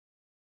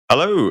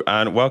Hello,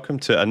 and welcome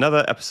to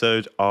another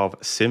episode of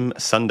Sim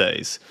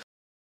Sundays.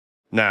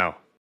 Now,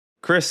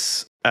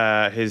 Chris,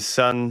 his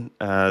son,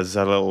 has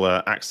had a little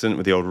accident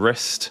with the old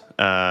wrist,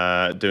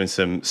 doing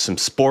some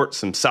sports,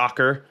 some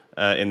soccer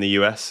in the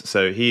US.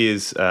 So he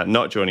is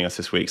not joining us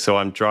this week. So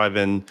I'm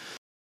driving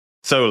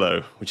solo,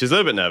 which is a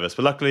little bit nervous.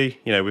 But luckily,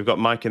 we've got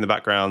Mike in the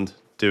background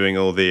doing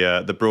all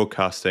the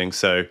broadcasting.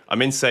 So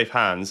I'm in safe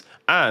hands,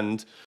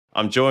 and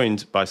I'm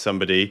joined by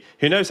somebody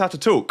who knows how to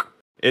talk.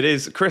 It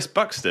is Chris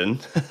Buxton,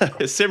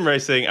 sim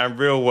racing and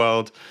real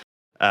world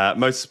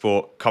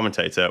motorsport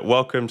commentator.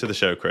 Welcome to the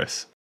show,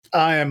 Chris.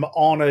 I am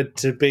honoured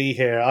to be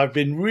here. I've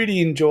been really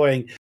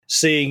enjoying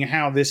seeing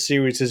how this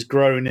series has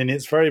grown in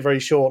its very, very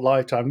short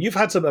lifetime. You've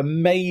had some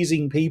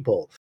amazing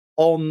people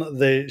on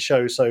the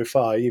show so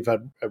far. You've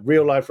had a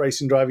real life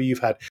racing driver, you've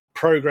had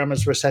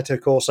programmers for Assetto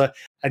Corsa,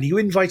 and you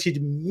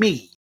invited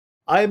me.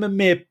 I am a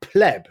mere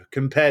pleb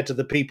compared to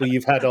the people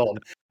you've had on.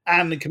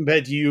 And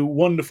compared to you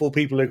wonderful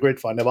people at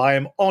Gridfinder, I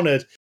am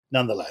honoured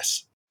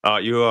nonetheless.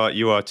 You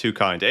are too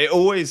kind. It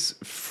always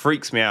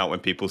freaks me out when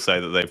people say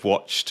that they've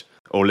watched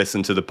or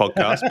listened to the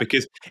podcast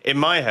because in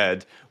my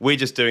head, we're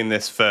just doing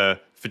this for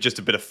just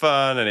a bit of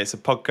fun, and it's a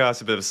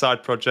podcast, a bit of a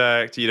side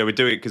project. We're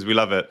doing it because we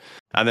love it.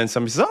 And then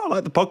somebody says, "Oh, I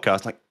like the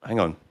podcast." Like, hang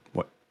on,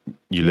 what?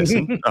 You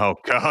listen? Oh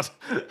God.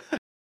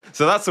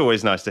 So that's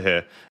always nice to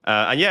hear.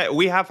 And yeah,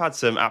 we have had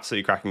some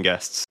absolutely cracking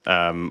guests.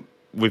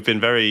 We've been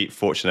very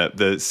fortunate.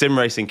 The sim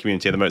racing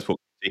community and the motorsport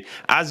community,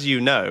 as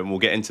you know, and we'll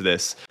get into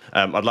this,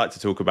 I'd like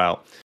to talk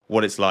about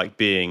what it's like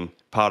being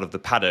part of the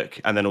paddock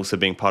and then also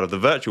being part of the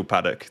virtual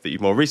paddock that you've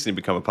more recently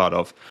become a part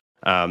of.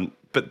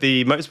 But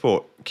the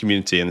motorsport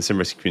community and the sim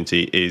racing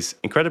community is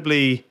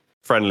incredibly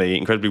friendly,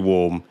 incredibly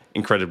warm,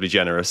 incredibly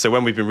generous. So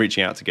when we've been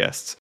reaching out to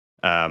guests,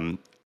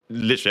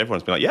 literally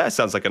everyone's been like, yeah, it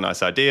sounds like a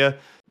nice idea.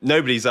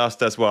 Nobody's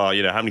asked us, well,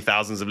 how many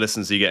thousands of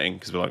listens are you getting?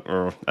 Because we're like,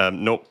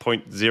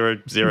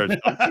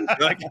 0.00.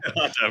 Like,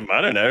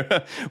 I don't know.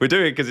 We're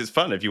doing it because it's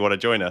fun if you want to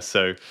join us.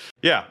 So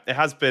yeah, it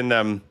has been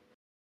a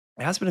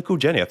cool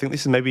journey. I think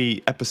this is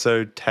maybe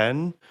episode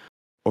 10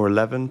 or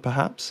 11,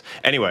 perhaps.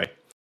 Anyway,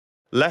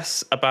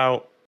 less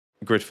about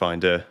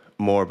Gridfinder,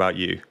 more about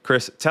you.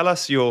 Chris, tell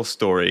us your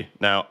story.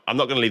 Now, I'm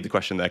not going to leave the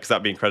question there because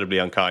that'd be incredibly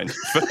unkind.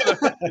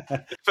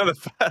 For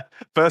the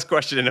first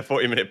question in a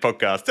 40-minute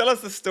podcast, tell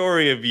us the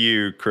story of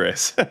you,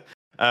 Chris. But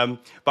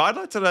I'd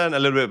like to learn a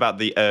little bit about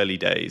the early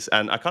days.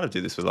 And I kind of do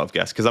this with a lot of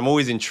guests because I'm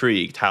always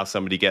intrigued how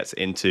somebody gets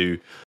into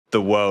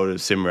the world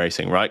of sim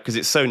racing, right? Because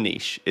it's so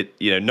niche.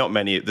 There's not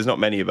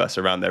many of us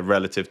around there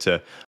relative to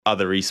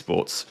other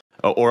esports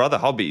or other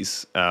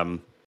hobbies. So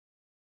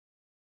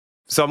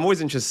I'm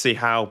always interested to see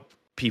how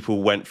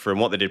people went from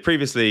what they did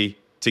previously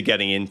to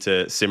getting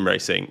into sim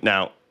racing.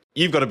 Now,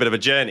 you've got a bit of a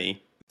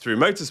journey through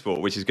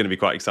motorsport, which is going to be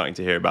quite exciting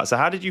to hear about. So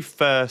how did you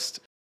first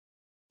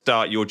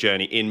start your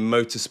journey in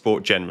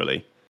motorsport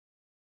generally?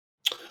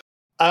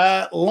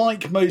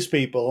 Like most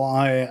people,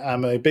 I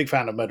am a big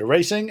fan of motor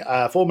racing.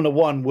 Formula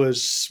One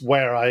was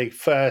where I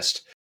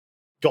first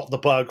got the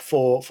bug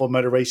for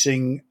motor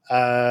racing.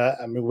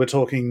 We're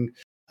talking...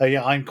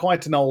 I'm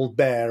quite an old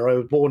bear. I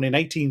was born in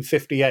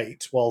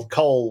 1858 while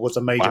coal was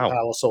a major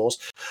power source.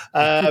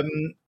 No,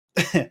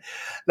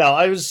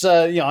 I was,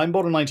 I'm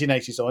born in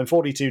 1980, so I'm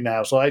 42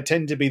 now. So I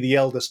tend to be the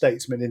elder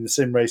statesman in the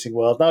sim racing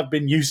world. And I've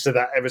been used to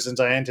that ever since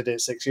I entered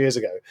it 6 years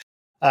ago.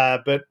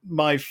 But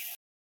my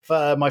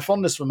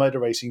fondness for motor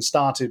racing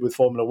started with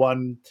Formula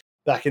One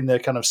back in the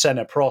kind of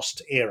Senna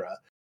Prost era.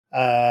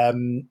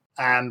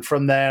 And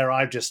from there,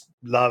 I've just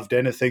loved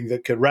anything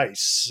that could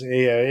race.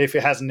 If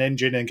it has an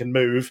engine and can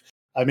move,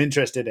 I'm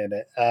interested in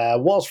it.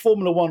 Whilst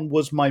Formula One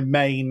was my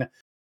main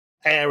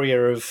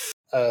area of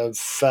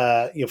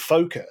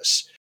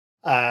focus,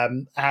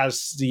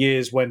 as the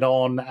years went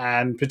on,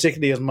 and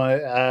particularly as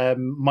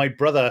my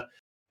brother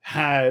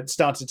had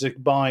started to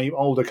buy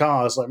older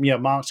cars, like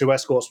Mark II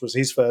Escorts was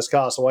his first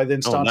car, so I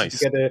then started to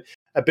get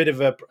a bit of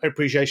a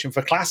appreciation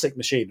for classic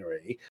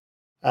machinery.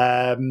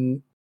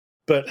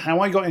 But how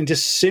I got into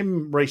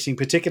sim racing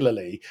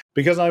particularly,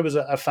 because I was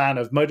a fan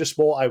of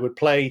motorsport, I would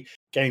play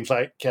games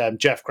like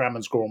Jeff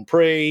Cramman's Grand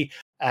Prix.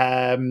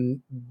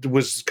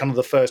 Was kind of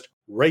the first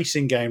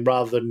racing game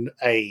rather than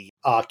a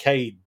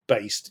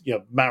arcade-based,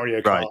 Mario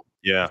Kart. Right.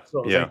 Yeah.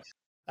 Sort of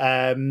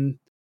thing.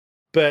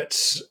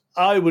 But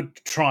I would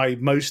try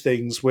most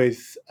things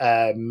with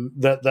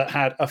that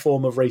had a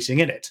form of racing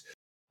in it.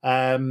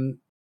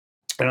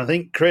 And I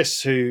think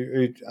Chris,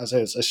 who I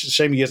say, it's a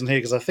shame he isn't here,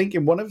 because I think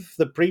in one of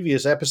the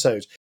previous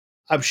episodes,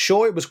 I'm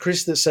sure it was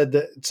Chris that said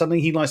that something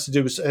he likes to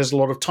do is a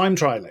lot of time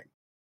trialing.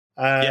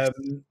 Yes.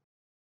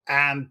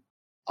 And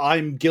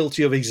I'm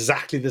guilty of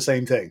exactly the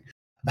same thing.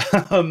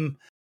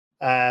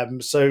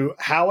 So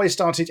how I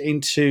started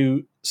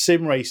into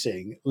sim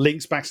racing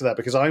links back to that,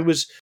 because I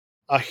was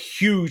a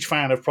huge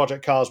fan of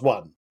Project Cars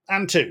 1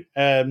 and 2.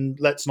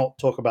 Let's not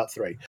talk about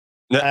 3.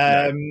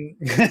 No.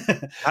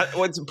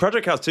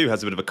 Project Cars 2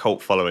 has a bit of a cult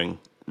following,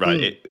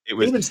 right? It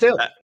was even still.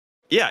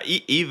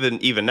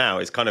 Even now,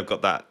 it's kind of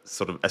got that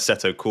sort of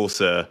Assetto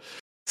Corsa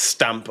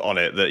stamp on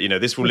it that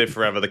this will live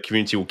forever. The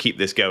community will keep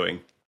this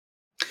going.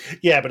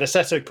 Yeah, but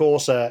Assetto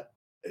Corsa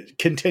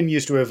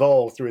continues to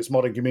evolve through its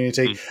modern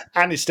community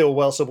and is still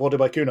well supported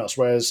by Kunos,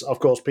 whereas, of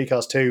course,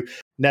 PCAST 2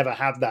 never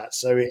had that.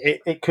 So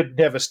it could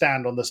never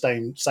stand on the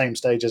same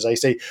stage as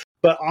AC.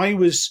 But I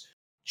was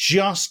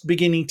just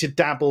beginning to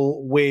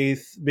dabble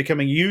with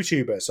becoming a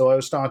YouTuber. So I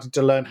was starting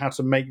to learn how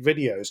to make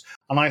videos.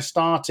 And I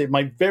started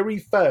my very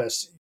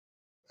first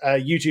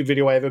YouTube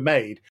video I ever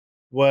made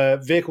were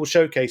vehicle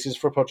showcases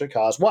for Project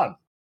Cars 1.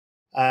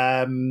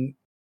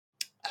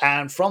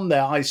 And from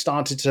there, I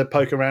started to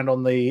poke around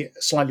on the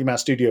Slightly Mad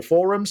Studio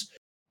forums.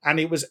 And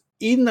it was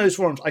in those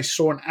forums I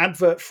saw an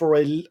advert for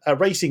a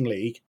racing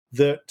league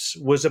that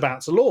was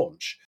about to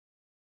launch.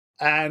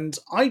 And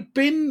I'd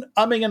been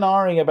umming and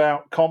ahhing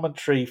about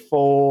commentary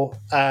for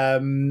a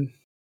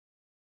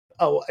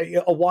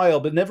while,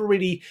 but never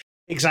really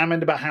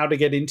examined about how to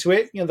get into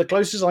it. The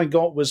closest I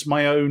got was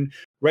my own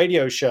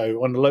radio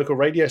show on the local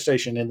radio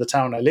station in the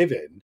town I live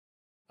in,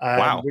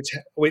 Wow.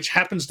 which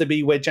happens to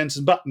be where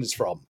Jensen Button is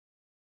from.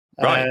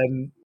 Right.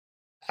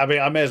 I mean,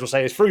 I may as well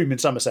say it's Froome in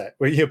Somerset,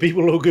 where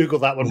people will Google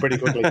that one pretty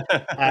quickly.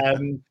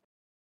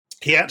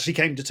 He actually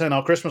came to turn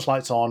our Christmas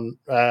lights on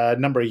a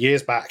number of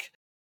years back.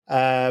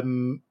 I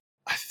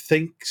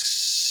think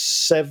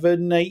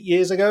 7-8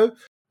 years ago,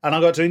 and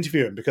I got to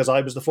interview him because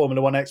I was the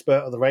Formula One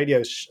expert of the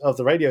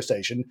radio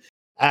station,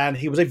 and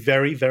he was a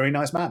very, very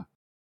nice man.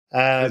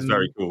 That's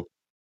very cool.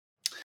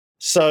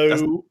 So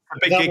that's a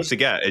big gig to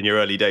get in your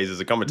early days as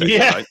a commentator,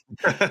 yeah. right?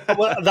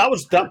 Well,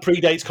 that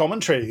predates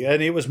commentary,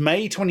 and it was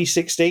May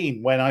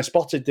 2016 when I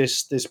spotted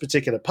this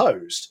particular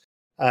post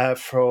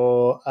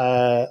for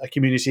a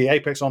community,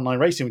 Apex Online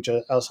Racing, which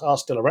are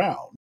still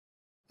around,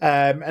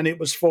 and it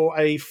was for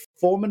a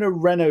Formula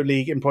Renault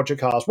League in Project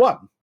Cars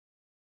 1,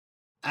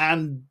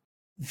 and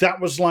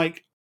that was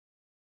like,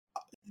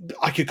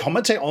 I could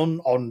commentate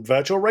on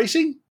virtual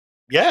racing.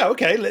 Yeah,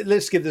 okay,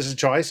 let's give this a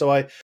try. So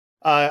I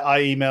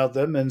emailed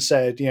them and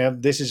said,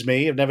 this is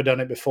me. I've never done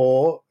it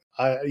before.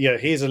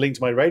 Here's a link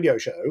to my radio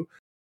show.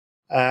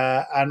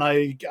 And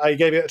I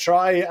gave it a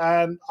try,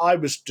 and I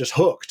was just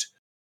hooked.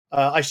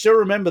 I still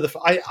remember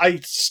I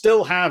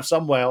still have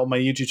somewhere on my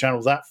YouTube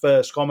channel that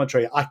first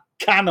commentary. I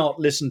cannot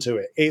listen to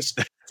it. It's,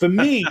 for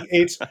me,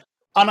 it's,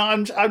 and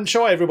I'm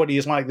sure everybody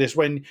is like this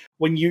when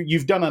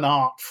you've done an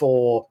art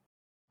for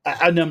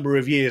a number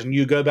of years and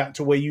you go back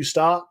to where you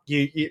start,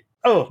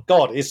 oh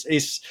God,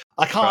 it's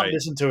I can't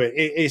listen to it.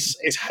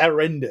 It's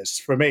horrendous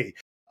for me.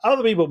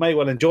 Other people may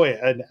well enjoy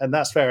it, and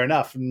that's fair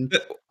enough. And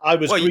I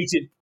was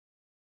greeted.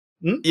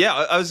 Yeah,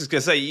 I was just going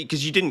to say,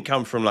 because you didn't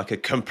come from like a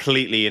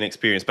completely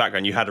inexperienced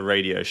background. You had a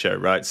radio show,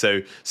 right?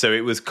 So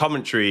it was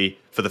commentary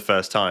for the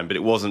first time, but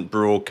it wasn't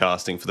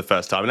broadcasting for the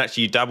first time. And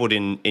actually, you dabbled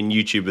in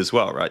YouTube as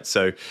well, right?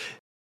 So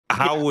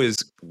how was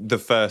the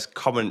first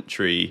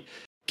commentary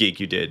gig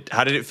you did?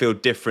 How did it feel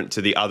different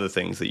to the other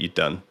things that you'd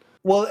done?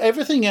 Well,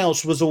 everything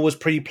else was always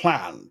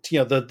pre-planned.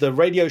 The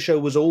radio show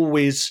was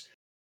always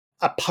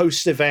a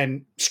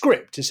post-event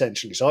script,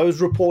 essentially. So I was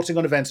reporting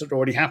on events that had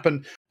already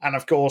happened, and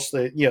of course,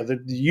 the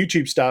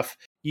YouTube stuff,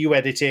 you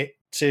edit it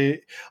to.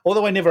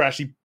 Although I never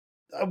actually,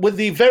 with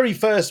the very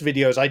first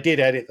videos, I did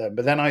edit them,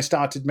 but then I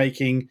started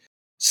making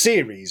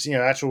series,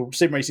 actual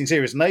sim racing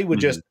series, and they were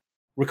just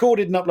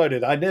recorded and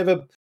uploaded. I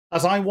never,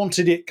 as I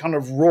wanted it kind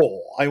of raw.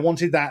 I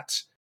wanted that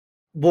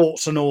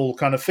warts and all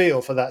kind of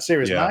feel for that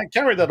series. Yeah. And I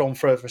carried that on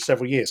for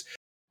several years.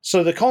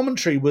 So the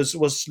commentary was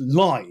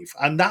live,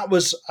 and that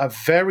was a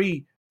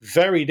very,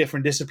 very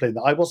different discipline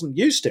that I wasn't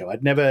used to.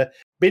 I'd never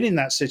been in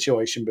that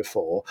situation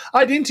before.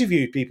 I'd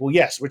interviewed people,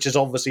 yes, which is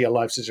obviously a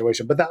live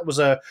situation, but that was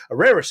a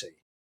rarity.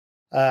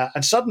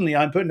 And suddenly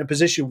I'm put in a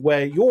position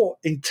where your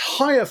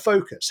entire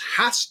focus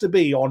has to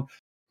be on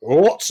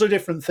lots of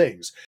different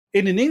things.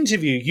 In an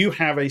interview, you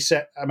have a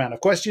set amount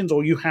of questions,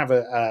 or you have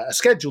a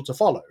schedule to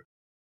follow,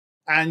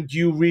 and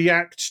you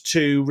react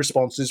to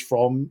responses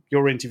from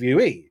your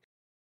interviewee.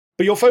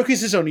 But your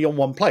focus is only on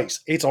one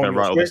place. It's on your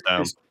write all this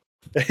down.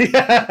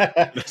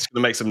 I'm just going to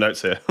make some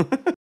notes here.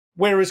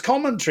 Whereas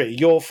commentary,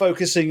 you're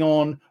focusing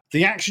on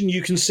the action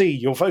you can see.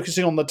 You're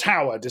focusing on the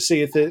tower to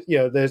see if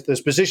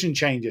there's position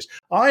changes.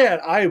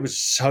 I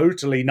was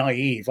totally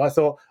naive. I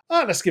thought,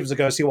 let's give it a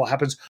go, see what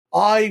happens.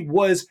 I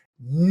was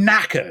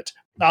knackered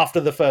after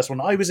the first one.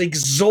 I was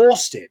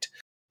exhausted.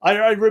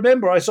 I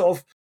remember I sort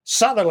of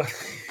sat there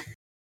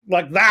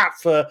like that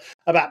for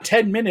about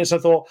 10 minutes. I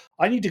thought,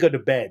 I need to go to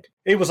bed.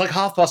 It was like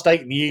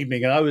 8:30 in the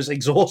evening, and I was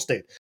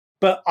exhausted.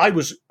 But I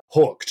was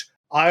hooked.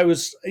 I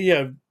was,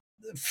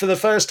 for the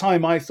first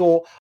time, I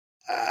thought,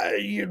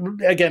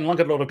 again, like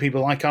a lot of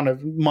people, I kind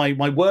of,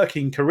 my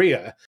working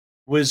career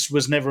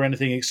was never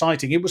anything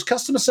exciting. It was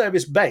customer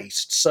service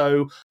based.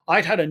 So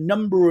I'd had a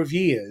number of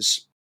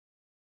years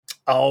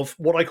of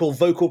what I call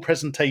vocal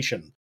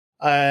presentation.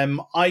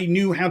 I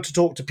knew how to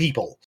talk to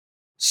people.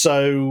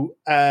 So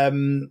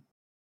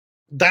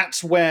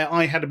that's where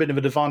I had a bit of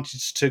an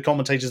advantage to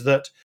commentators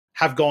that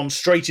have gone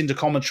straight into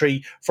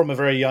commentary from a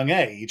very young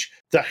age,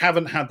 that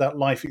haven't had that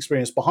life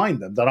experience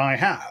behind them that I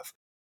have.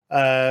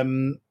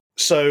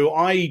 So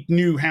I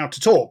knew how to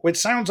talk, which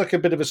sounds like a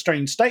bit of a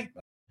strange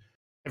statement.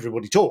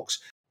 Everybody talks.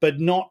 but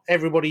not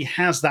everybody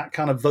has that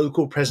kind of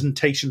vocal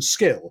presentation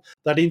skill,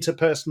 that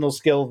interpersonal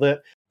skill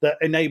that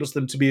enables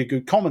them to be a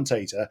good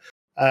commentator.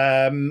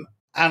 And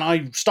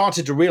I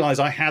started to realize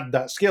I had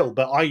that skill,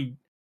 but I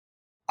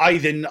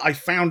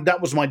found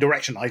that was my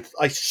direction.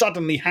 I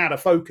suddenly had a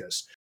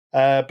focus.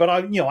 But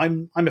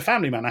I'm a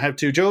family man. I have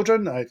 2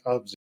 children. I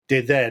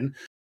did then.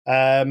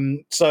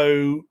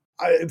 So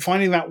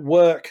finding that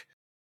work,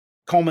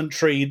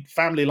 commentary,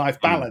 family life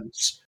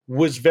balance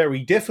was very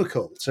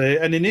difficult.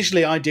 And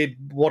initially, I did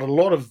what a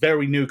lot of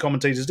very new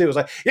commentators do. I was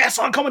like, yes,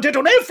 I'll commentate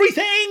on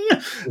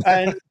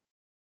everything.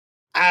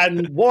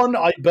 And one,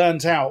 I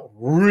burnt out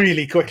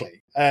really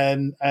quickly,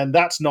 and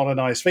that's not a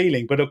nice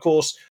feeling. But of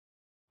course,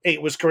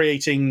 it was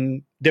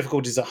creating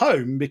difficulties at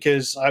home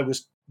because I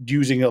was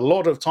using a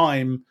lot of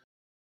time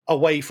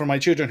away from my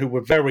children who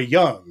were very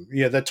young.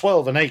 Yeah, they're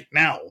 12 and 8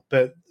 now,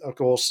 but of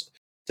course,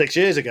 6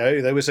 years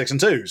ago they were 6 and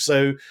 2.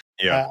 So,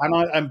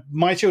 and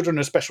my children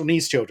are special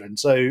needs children,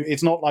 so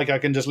it's not like I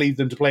can just leave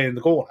them to play in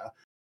the corner.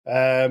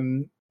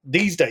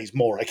 These days,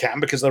 more I can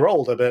because they're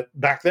older, but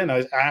back then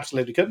I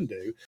absolutely couldn't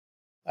do.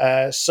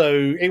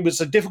 So it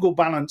was a difficult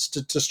balance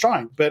to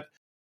strike, but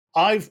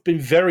I've been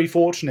very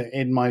fortunate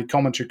in my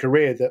commentary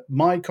career that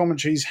my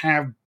commentaries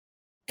have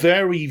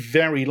very,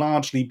 very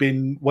largely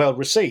been well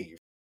received.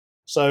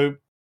 So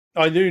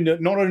I knew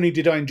that not only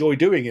did I enjoy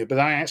doing it, but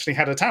I actually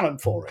had a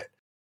talent for it.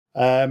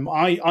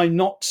 I'm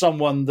not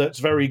someone that's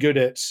very good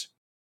at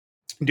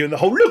doing the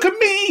whole "look at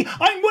me,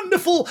 I'm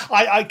wonderful."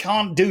 I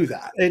can't do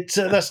that.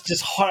 That's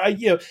just hard.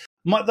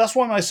 That's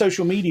why my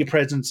social media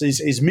presence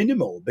is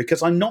minimal,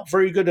 because I'm not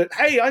very good at,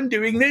 hey, I'm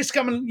doing this,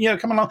 come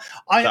along.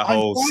 That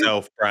whole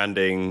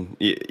self-branding,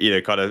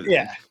 kind of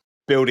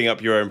building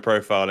up your own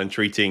profile and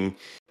treating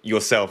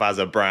yourself as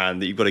a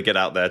brand that you've got to get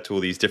out there to all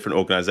these different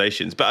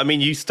organizations. But I mean,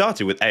 you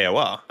started with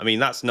AOR. I mean,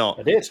 that's not,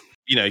 I did.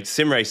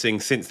 Sim racing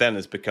since then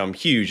has become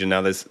huge, and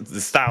now there's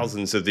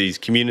thousands of these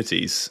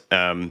communities.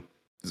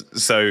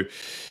 So,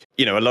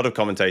 a lot of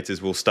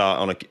commentators will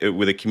start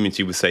with a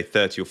community with, say,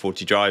 30 or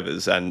 40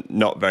 drivers, and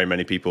not very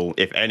many people,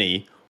 if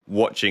any,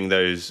 watching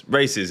those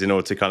races in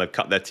order to kind of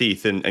cut their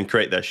teeth and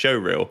create their show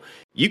reel.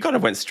 You kind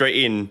of went straight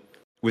in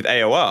with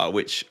AOR,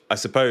 which I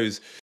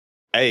suppose,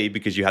 A,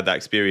 because you had that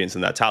experience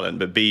and that talent,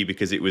 but B,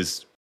 because it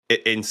was,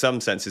 in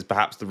some senses,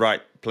 perhaps the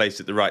right place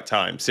at the right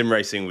time. Sim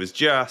racing was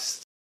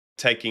just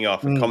taking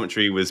off, and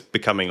commentary was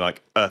becoming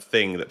like a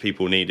thing that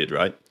people needed,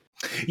 right?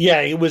 Yeah,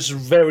 it was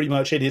very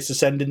much in its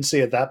ascendancy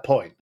at that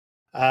point.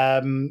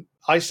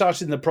 I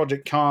started in the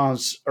Project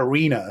Cars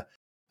arena,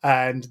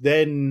 and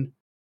then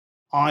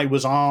I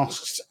was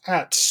asked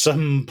at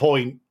some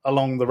point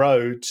along the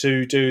road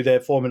to do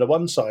their Formula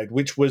One side,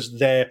 which was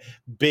their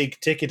big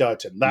ticket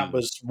item. That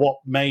was what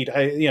made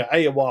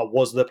AOR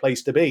was the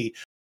place to be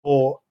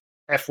for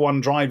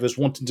F1 drivers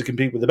wanting to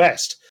compete with the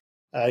best.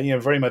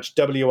 Very much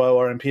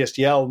WOR and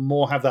PSTL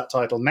more have that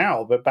title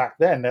now, but back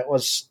then it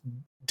was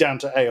down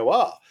to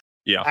AOR.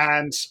 Yeah.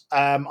 And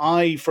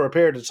I, for a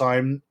period of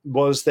time,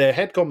 was their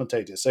head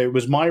commentator. So it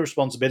was my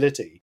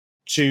responsibility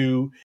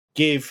to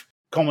give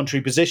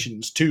commentary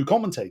positions to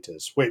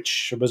commentators,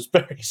 which was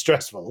very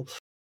stressful.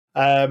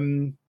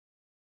 And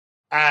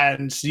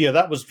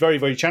that was very,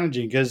 very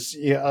challenging, because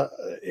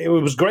it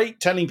was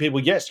great telling people,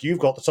 yes, you've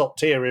got the top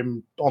tier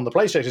on the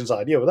PlayStation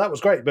side. Yeah, well, that was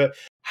great. But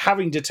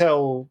having to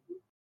tell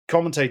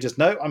commentators,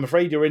 no, I'm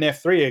afraid you're in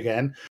F3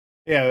 again,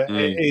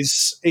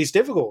 is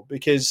difficult,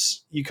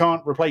 because you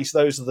can't replace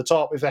those at the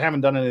top if they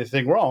haven't done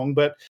anything wrong.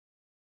 But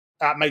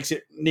that makes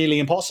it nearly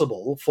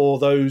impossible for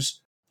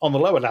those on the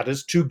lower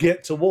ladders to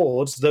get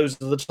towards those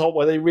at the top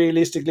where they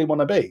realistically want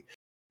to be.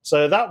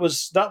 So that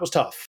was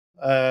tough.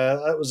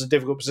 That was a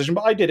difficult position,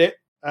 but I did it.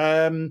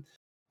 And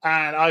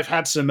I've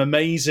had some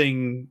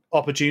amazing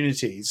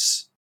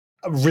opportunities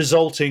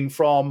resulting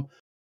from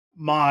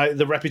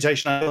the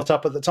reputation I built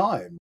up at the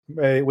time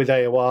with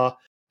AOR.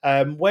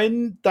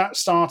 When that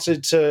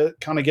started to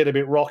kind of get a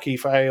bit rocky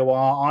for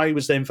AOR, I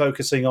was then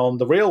focusing on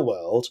the real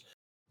world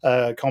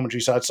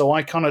commentary side. So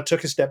I kind of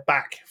took a step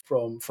back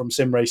from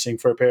sim racing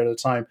for a period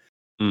of time,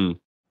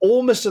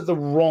 almost at the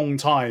wrong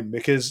time,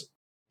 because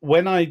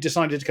when I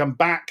decided to come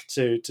back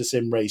to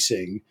sim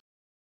racing,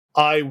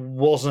 I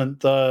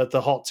wasn't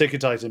the hot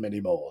ticket item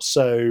anymore.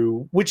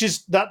 So, which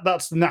is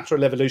that's the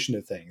natural evolution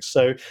of things.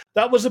 So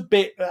that was a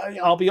bit,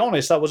 I'll be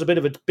honest, that was a bit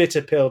of a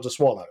bitter pill to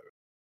swallow.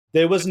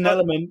 There was an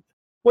element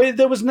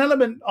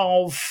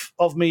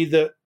of me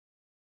that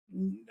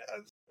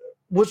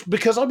was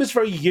because I was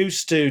very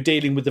used to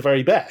dealing with the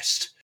very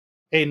best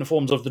in the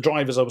forms of the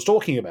drivers I was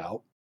talking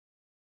about.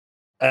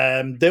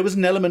 There was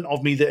an element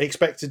of me that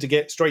expected to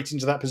get straight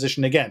into that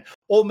position again.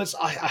 Almost,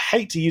 I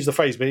hate to use the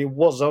phrase, but it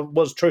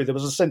was true. There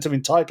was a sense of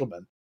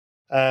entitlement.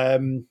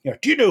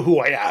 Do you know who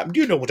I am?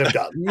 Do you know what I've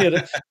done?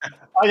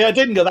 I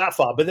didn't go that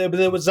far, but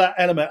there was that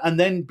element. And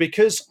then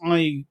because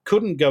I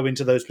couldn't go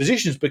into those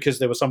positions because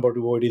there was somebody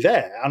already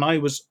there, and I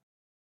was,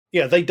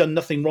 they'd done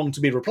nothing wrong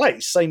to be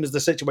replaced. Same as the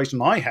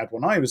situation I had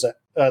when I was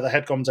the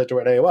head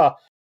commentator at AOR.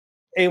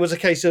 It was a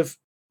case of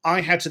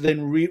I had to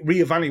then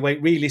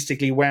reevaluate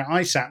realistically where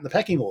I sat in the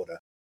pecking order.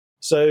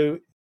 So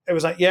it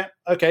was like, yeah,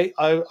 okay,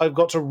 I've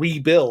got to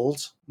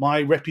rebuild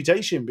my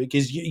reputation,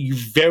 because you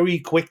very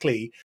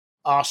quickly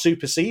are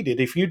superseded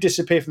if you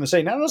disappear from the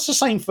scene. Now, that's the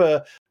same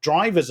for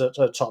drivers at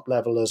a top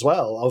level as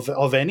well,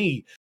 of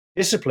any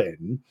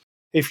discipline.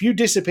 If you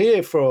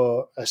disappear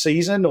for a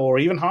season or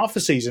even half a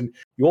season,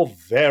 you're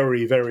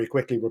very, very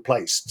quickly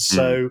replaced.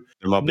 So,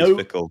 The mob is no,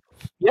 fickle.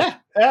 yeah,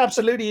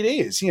 absolutely,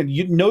 it is.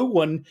 No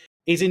one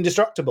is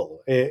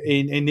indestructible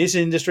in this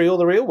industry or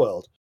the real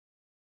world.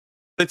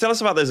 So tell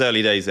us about those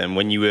early days then,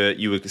 when you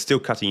were still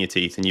cutting your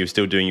teeth and you were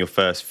still doing your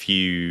first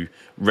few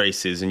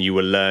races and you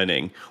were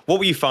learning. What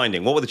were you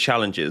finding? What were the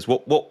challenges?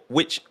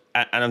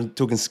 And I'm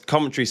talking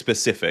commentary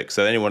specific.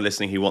 So anyone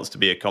listening who wants to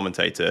be a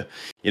commentator,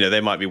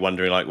 they might be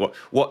wondering like,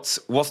 what's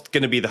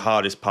going to be the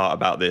hardest part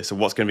about this, or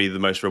what's going to be the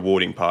most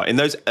rewarding part in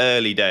those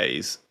early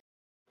days?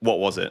 What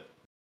was it?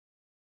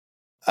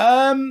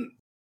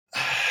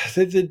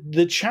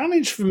 The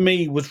challenge for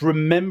me was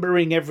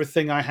remembering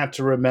everything I had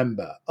to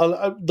remember.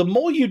 The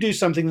more you do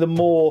something, the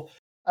more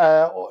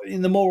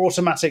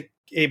automatic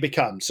it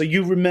becomes. So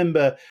you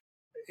remember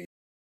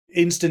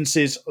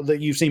instances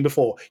that you've seen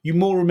before. You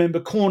more remember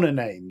corner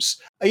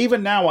names.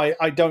 Even now,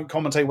 I don't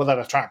commentate without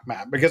a track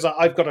map, because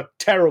I've got a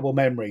terrible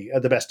memory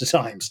at the best of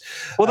times.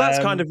 Well, that's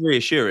kind of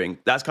reassuring.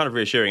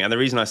 And the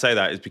reason I say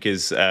that is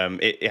because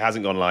it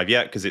hasn't gone live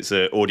yet, because it's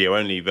an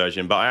audio-only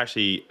version. But I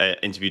actually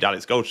interviewed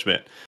Alex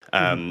Goldschmidt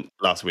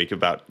last week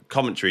about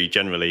commentary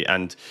generally,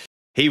 and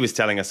he was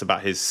telling us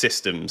about his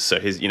systems. So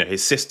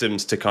his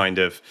systems to kind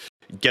of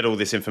get all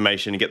this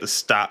information and get the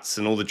stats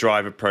and all the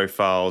driver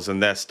profiles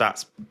and their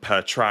stats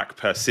per track,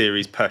 per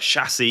series, per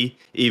chassis,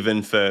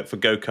 even for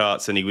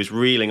go-karts. And he was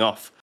reeling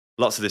off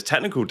lots of this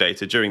technical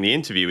data during the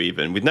interview,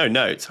 even with no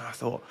notes. I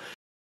thought,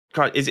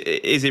 is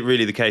it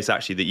really the case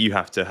actually that you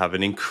have to have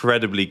an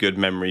incredibly good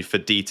memory for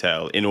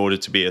detail in order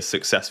to be a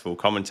successful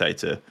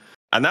commentator?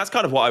 And that's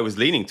kind of what I was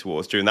leaning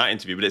towards during that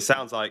interview. But it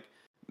sounds like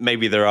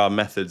maybe there are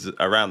methods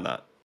around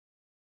that.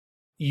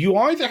 You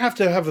either have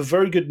to have a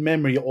very good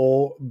memory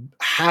or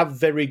have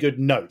very good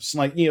notes.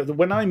 Like,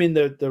 when I'm in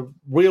the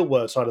real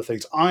world side of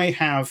things, I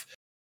have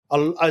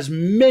as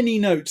many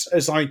notes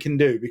as I can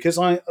do, because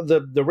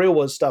the real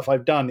world stuff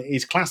I've done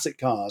is classic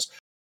cars.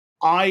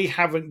 I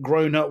haven't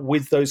grown up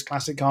with those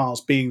classic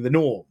cars being the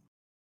norm.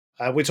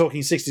 We're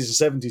talking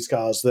 60s and 70s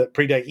cars that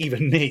predate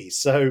even me.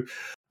 So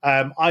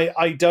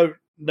I don't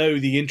know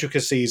the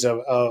intricacies of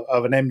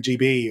an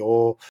MGB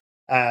or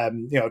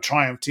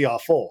Triumph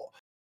TR4.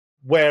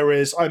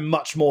 Whereas I'm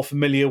much more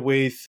familiar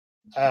with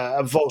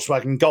a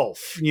Volkswagen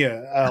Golf,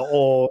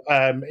 or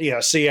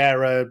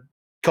Sierra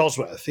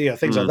Cosworth,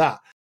 things like that.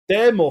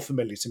 They're more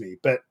familiar to me.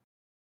 But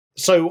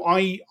so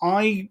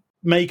I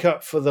make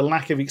up for the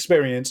lack of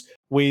experience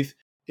with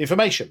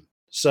information.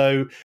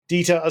 So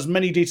as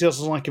many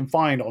details as I can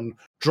find on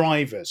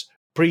drivers,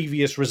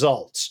 previous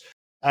results,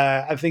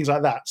 and things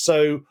like that.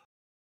 So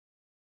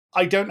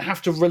I don't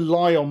have to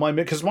rely on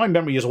because my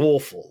memory is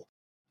awful.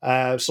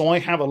 So I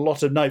have a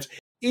lot of notes.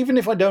 Even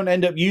if I don't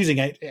end up using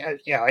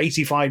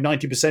 85,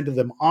 90% of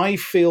them, I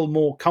feel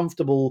more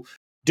comfortable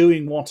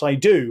doing what I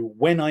do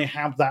when I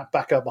have that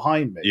backup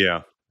behind me.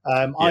 Yeah.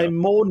 I'm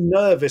more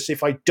nervous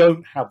if I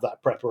don't have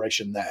that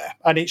preparation there,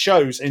 and it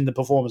shows in the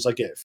performance I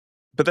give.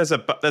 But there's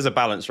a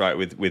balance, right,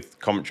 with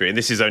commentary, and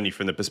this is only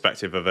from the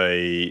perspective of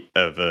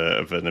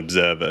an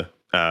observer.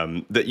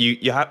 That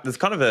you have, there's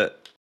kind of a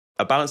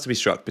balance to be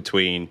struck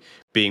between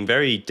being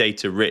very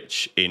data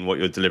rich in what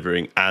you're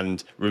delivering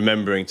and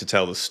remembering to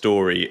tell the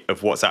story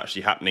of what's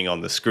actually happening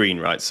on the screen,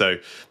 right? So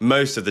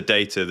most of the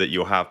data that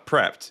you'll have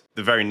prepped,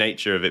 the very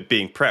nature of it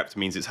being prepped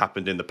means it's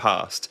happened in the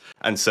past.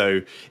 And so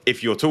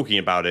if you're talking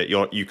about it,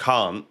 you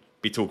can't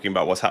be talking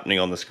about what's happening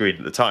on the screen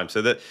at the time.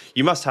 So that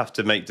you must have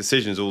to make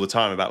decisions all the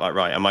time about like,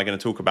 right, am I going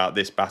to talk about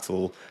this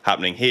battle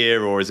happening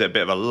here, or is it a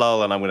bit of a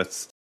lull and I'm going to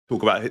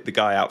talk about the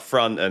guy out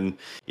front and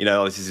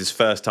this is his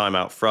first time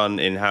out front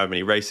in how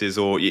many races?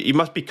 Or you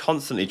must be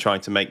constantly trying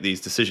to make these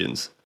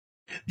decisions.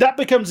 That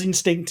becomes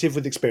instinctive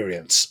with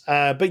experience,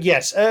 but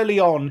yes, early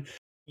on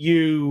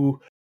you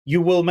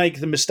will make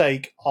the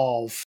mistake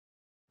of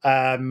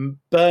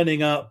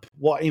burning up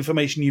what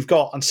information you've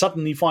got and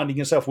suddenly finding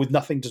yourself with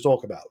nothing to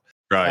talk about.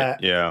 Right.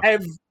 Yeah.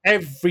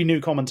 Every new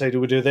commentator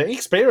will do that.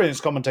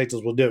 Experienced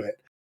commentators will do it.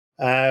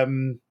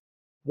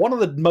 One of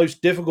the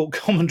most difficult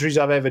commentaries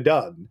I've ever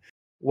done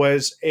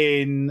was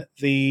in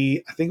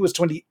I think it was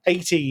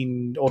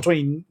 2018 or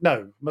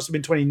must have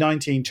been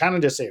 2019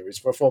 Challenger Series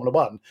for Formula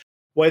One,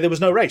 where there was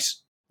no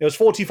race. It was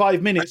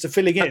 45 minutes of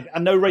filling in,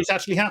 and no race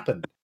actually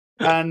happened.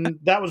 And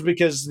that was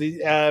because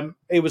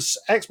it was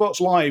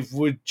Xbox Live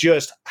were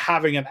just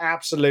having an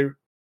absolute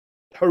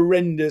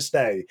horrendous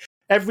day.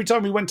 Every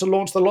time we went to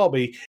launch the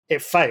lobby,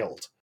 it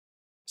failed.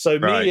 So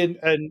me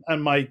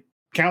and my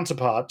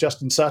counterpart,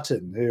 Justin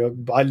Sutton, who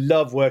I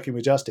love working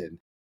with Justin,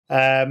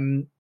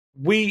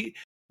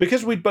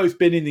 because we'd both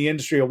been in the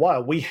industry a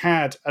while, we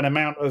had an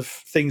amount of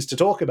things to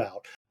talk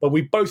about. But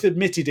we both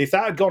admitted if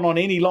that had gone on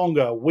any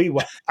longer, we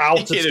were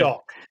out of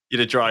stock.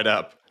 You'd have dried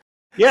up.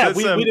 Yeah,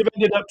 we'd have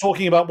ended up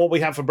talking about what we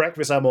had for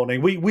breakfast that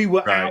morning. We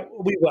were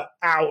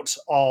out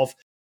of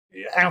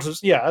out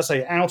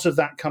of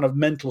that kind of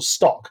mental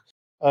stock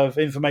of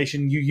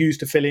information you use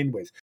to fill in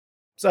with.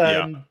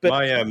 Yeah, But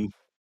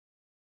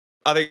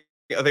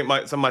I think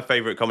some of my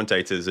favourite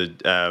commentators are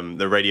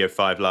the Radio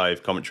 5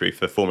 Live commentary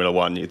for Formula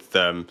One with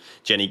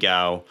Jenny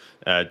Gow,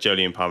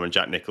 Jolyon Palmer, and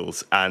Jack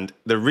Nicholls. And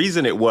the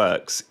reason it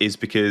works is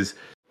because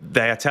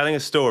they are telling a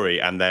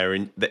story, and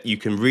that you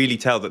can really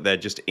tell that they're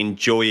just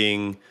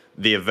enjoying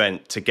the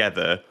event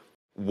together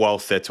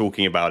whilst they're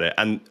talking about it.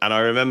 And I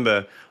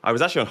remember I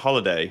was actually on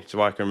holiday,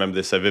 so I can remember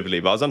this so vividly.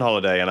 But I was on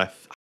holiday, and I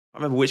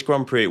remember which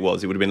Grand Prix it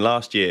was. It would have been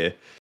last year. It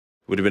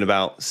would have been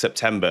about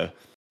September,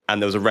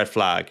 and there was a red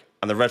flag.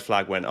 And the red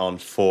flag went on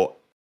for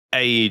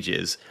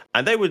ages,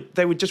 and they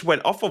would just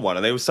went off on one,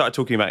 and they would start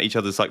talking about each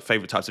other's like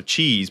favorite types of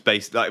cheese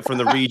based like from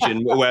the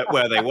region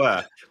where they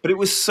were. But it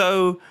was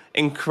so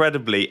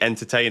incredibly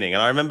entertaining,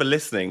 and I remember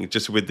listening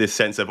just with this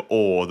sense of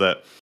awe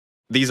that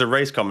these are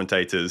race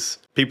commentators.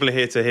 People are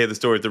here to hear the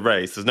story of the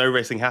race. There's no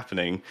racing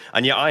happening.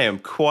 And yet I am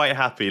quite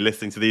happy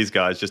listening to these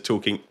guys just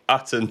talking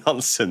utter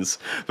nonsense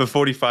for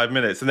 45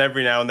 minutes, and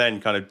every now and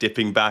then kind of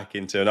dipping back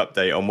into an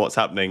update on what's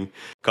happening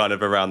kind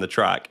of around the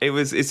track.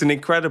 It's an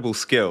incredible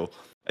skill,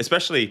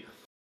 especially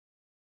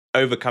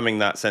overcoming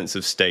that sense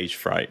of stage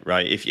fright,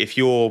 right? If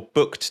you're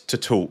booked to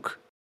talk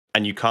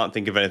and you can't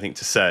think of anything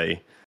to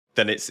say,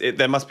 then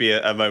there must be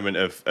a moment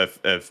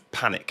of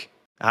panic.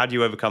 How do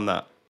you overcome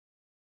that?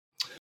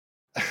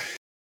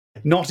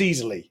 Not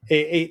easily.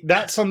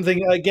 That's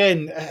something,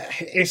 again,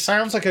 it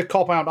sounds like a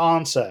cop-out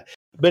answer,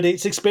 but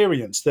it's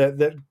experience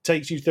that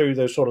takes you through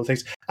those sort of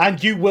things.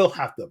 And you will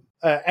have them.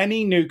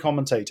 Any new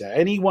commentator,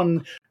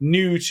 anyone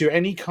new to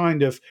any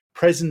kind of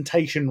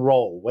presentation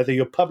role, whether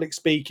you're public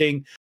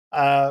speaking,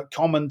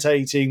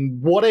 commentating,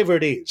 whatever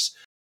it is,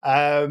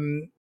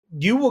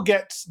 you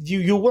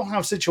will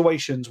have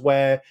situations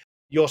where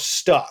you're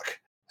stuck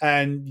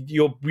and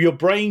your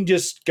brain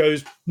just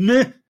goes,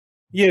 meh.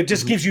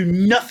 Just gives you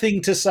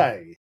nothing to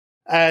say.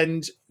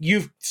 And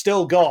you've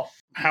still got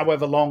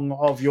however long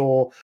of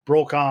your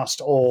broadcast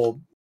or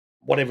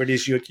whatever it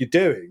is you're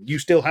doing. You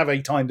still have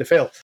a time to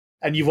fill.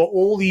 And you've got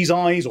all these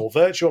eyes or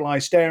virtual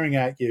eyes staring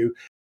at you,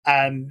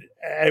 and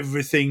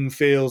everything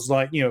feels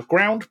like,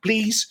 ground,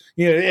 please.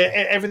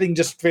 Everything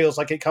just feels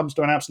like it comes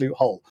to an absolute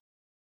halt.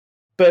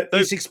 But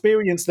it's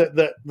experience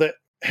that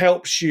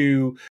helps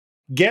you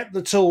get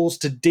the tools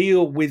to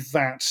deal with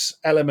that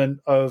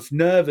element of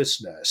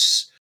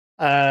nervousness.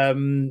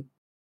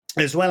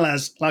 As well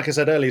as, like I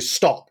said earlier,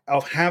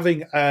 of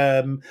having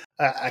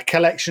a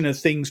collection of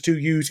things to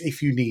use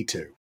if you need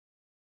to.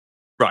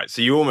 Right,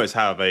 so you almost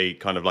have a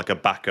kind of like a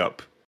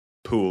backup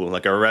pool,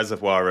 like a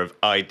reservoir of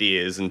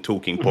ideas and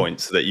talking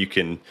points that you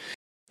can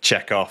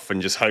check off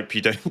and just hope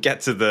you don't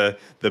get to the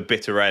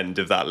bitter end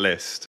of that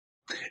list.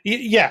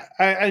 Yeah,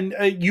 and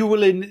you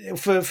will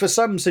for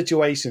some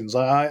situations.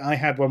 I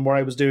had one where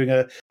I was doing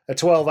a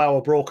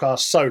 12-hour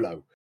broadcast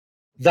solo.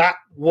 That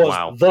was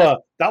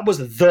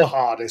the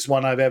hardest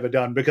one I've ever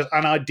done,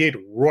 and I did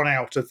run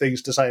out of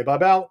things to say. But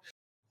about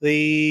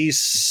the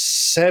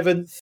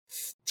seventh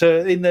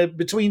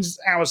between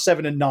hours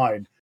 7 and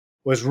 9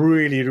 was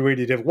really,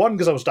 really difficult. One,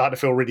 because I was starting to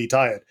feel really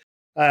tired.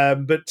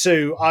 But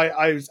two,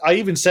 I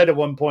even said at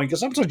one point,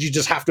 because sometimes you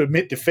just have to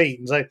admit defeat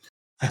and say,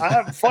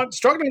 I'm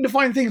struggling to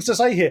find things to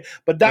say here.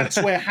 But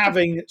that's where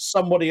having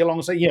somebody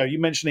alongside, you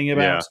mentioning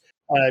about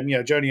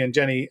Joni and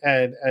Jenny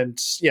and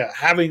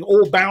having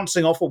all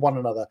bouncing off of one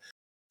another.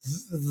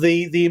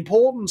 The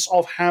importance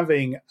of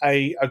having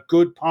a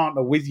good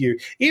partner with you,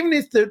 even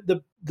if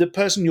the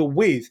person you're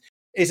with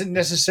isn't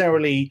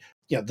necessarily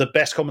the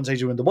best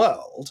commentator in the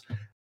world,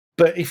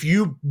 but if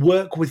you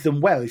work with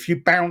them well, if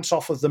you bounce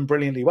off of them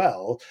brilliantly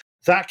well,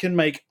 that can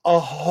make a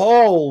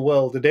whole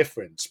world of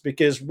difference.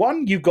 Because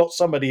one, you've got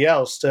somebody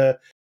else to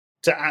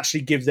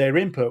actually give their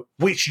input,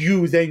 which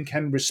you then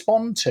can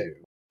respond to.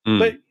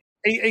 But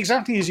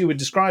exactly as you would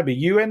describe it,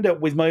 you end up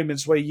with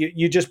moments where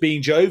you're just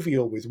being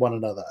jovial with one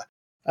another.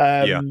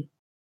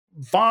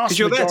 Because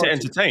you're there to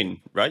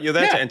entertain, right? You're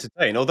there to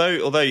entertain.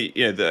 Although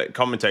the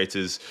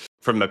commentators,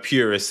 from a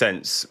purist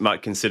sense,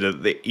 might consider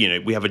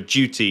that we have a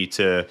duty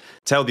to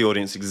tell the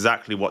audience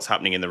exactly what's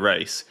happening in the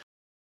race.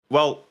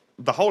 Well,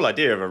 the whole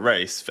idea of a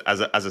race as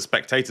a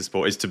spectator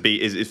sport is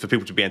for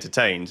people to be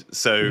entertained.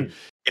 So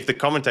if the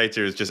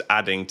commentator is just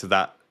adding to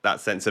that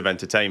sense of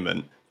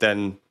entertainment,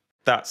 then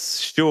that's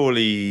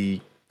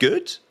surely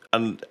good.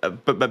 And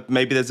but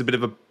maybe there's a bit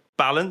of a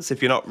balance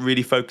if you're not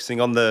really focusing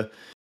on the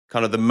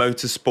kind of the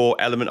motorsport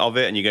element of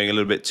it and you're going a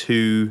little bit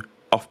too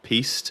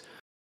off-piste.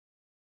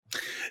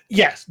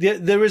 Yes,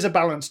 there is a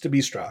balance to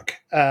be struck.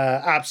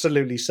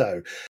 Absolutely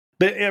so.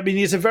 But I mean,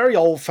 it's a very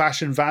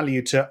old-fashioned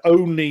value to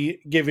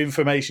only give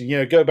information.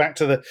 Go back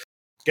to the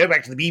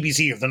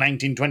BBC of the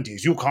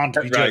 1920s. You can't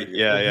be right.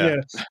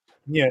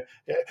 Yeah.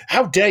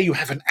 How dare you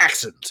have an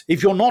accent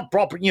if you're not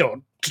proper?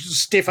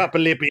 Stiff upper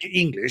lip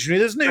English.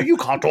 There's no, you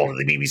can't talk to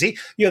the BBC.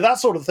 That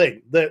sort of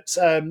thing. That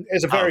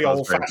is a very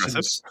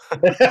old-fashioned.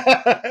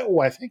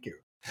 Why, thank you.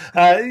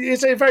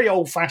 It's a very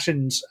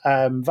old-fashioned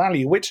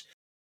value, which,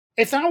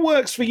 if that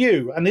works for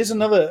you, and there's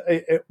another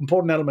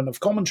important element of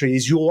commentary,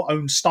 is your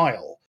own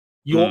style.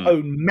 your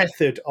own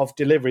method of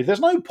delivery. There's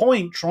no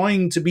point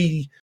trying to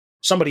be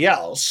somebody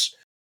else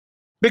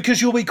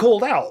because you'll be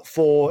called out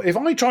for. If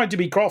I tried to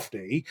be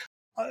crofty,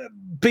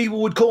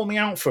 people would call me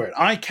out for it.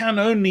 I can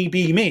only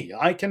be me.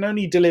 I can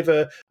only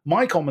deliver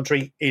my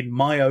commentary in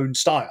my own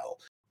style,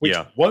 which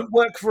won't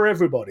work for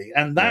everybody.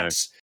 And that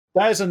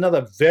is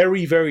another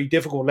very, very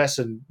difficult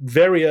lesson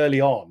very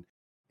early on,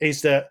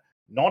 is that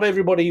not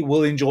everybody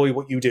will enjoy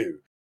what you do.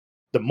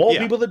 The more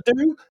people that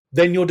do,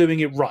 then you're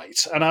doing it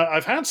right. And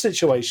I've had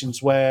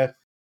situations where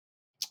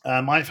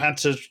I've had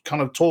to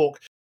kind of talk.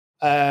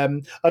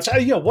 I'll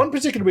tell you, one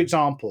particular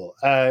example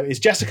is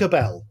Jessica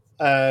Bell.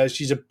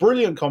 She's a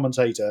brilliant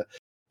commentator.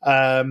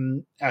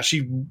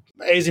 She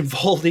is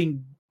involved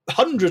in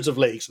hundreds of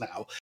leagues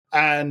now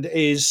and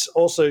is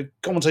also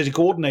commentator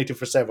coordinator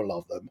for several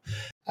of them.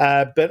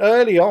 But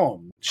early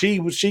on,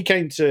 she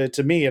came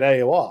to me at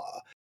AOR,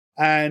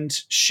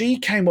 and she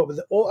came up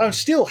with, or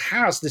still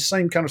has this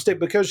same kind of stick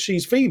because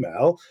she's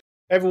female.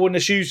 Everyone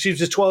assumes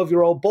she's a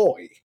 12-year-old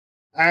boy,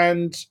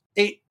 and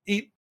it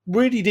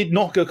really did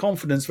knock her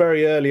confidence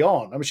very early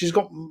on. I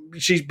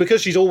mean,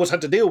 because she's always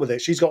had to deal with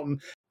it. She's gotten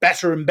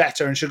better and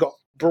better, and she's got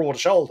broader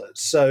shoulders,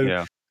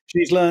 so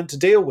she's learned to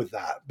deal with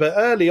that. But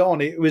early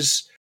on,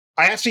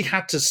 I actually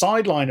had to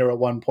sideline her at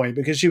one point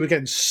because she was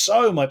getting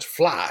so much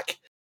flack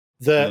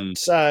that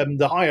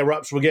the higher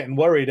ups were getting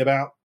worried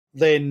about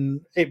then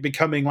it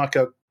becoming like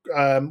a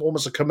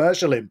almost a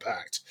commercial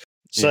impact.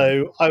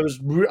 So I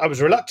was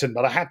reluctant,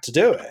 but I had to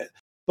do it.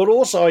 But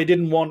also, I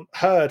didn't want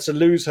her to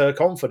lose her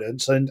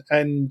confidence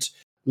and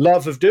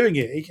love of doing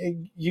it.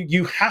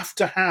 You have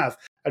to have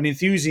an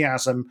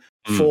enthusiasm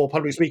for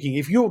public speaking.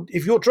 If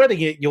you're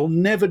dreading it, you'll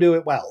never do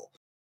it well.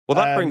 Well,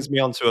 that brings me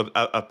on to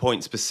a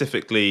point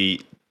specifically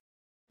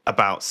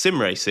about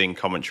sim racing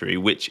commentary,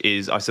 which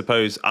is, I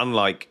suppose,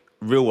 unlike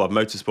real world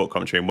motorsport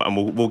commentary, and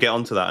we'll get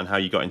onto that and how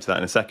you got into that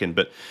in a second.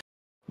 But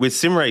with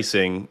sim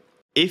racing,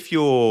 if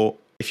you're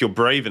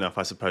brave enough,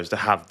 I suppose, to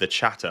have the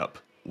chat up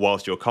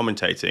whilst you're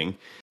commentating,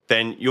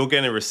 then you're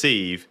going to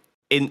receive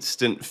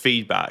instant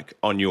feedback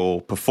on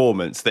your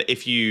performance. That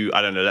if you,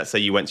 I don't know, let's say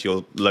you went to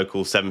your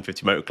local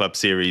 750 Motor Club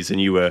series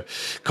and you were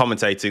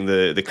commentating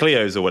the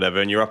Clios or whatever,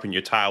 and you're up in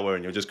your tower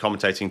and you're just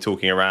commentating,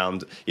 talking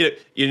around,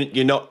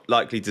 you're not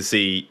likely to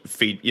see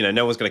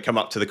no one's going to come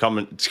up to the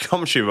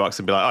commentary box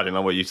and be like, I don't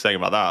know what you're saying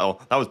about that, or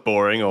that was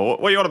boring, or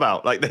what are you on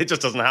about? Like, it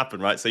just doesn't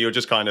happen, right? So you're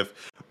just kind of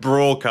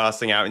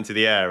broadcasting out into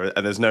the air,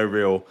 and there's no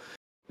real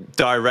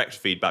direct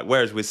feedback.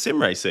 Whereas with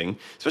sim racing,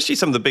 especially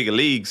some of the bigger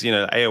leagues,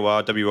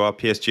 AOR, WR,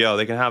 PSGL,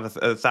 they can have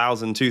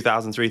 1,000,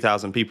 2,000,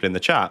 3,000 people in the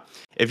chat.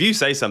 If you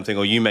say something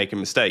or you make a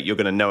mistake, you're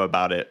going to know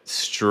about it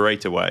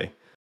straight away.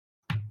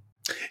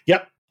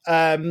 Yep.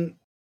 And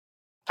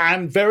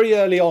very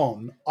early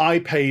on, I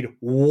paid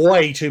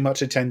way too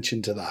much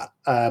attention to that.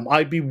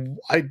 I'd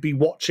be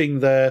watching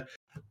the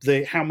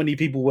how many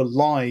people were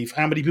live,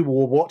 how many people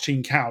were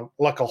watching count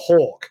like a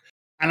hawk,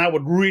 and that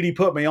would really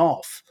put me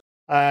off.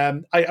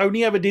 I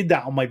only ever did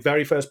that on my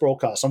very first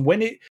broadcast, and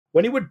when it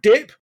would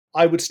dip,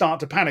 I would start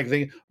to panic,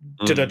 thinking,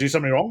 "Did I do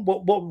something wrong?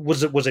 What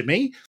was it? Was it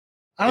me?"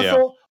 And I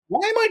thought,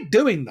 "Why am I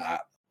doing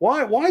that?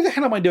 Why the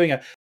hell am I doing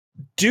it?"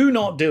 Do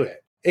not do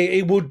it.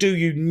 It will do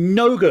you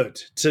no good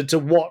to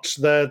watch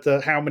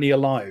the how many are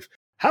live.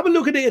 Have a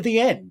look at it at the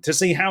end to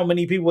see how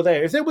many people were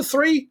there. If there were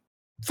 3,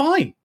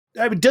 fine.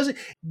 It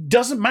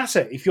doesn't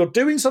matter. If you're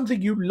doing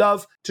something you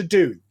love to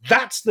do,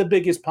 that's the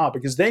biggest part,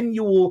 because then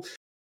you will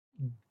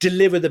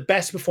deliver the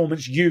best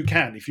performance you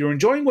can. If you're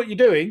enjoying what you're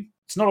doing,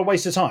 it's not a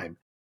waste of time.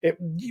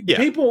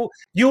 People,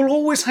 you'll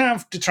always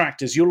have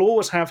detractors. You'll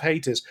always have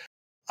haters.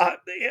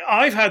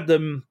 I've had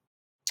them,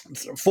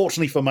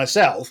 fortunately for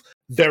myself,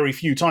 very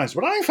few times.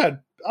 But I've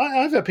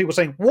had people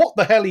saying, "What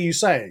the hell are you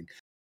saying?"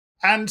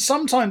 And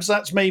sometimes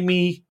that's made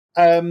me,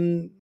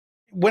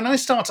 when I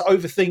start to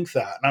overthink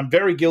that, and I'm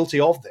very guilty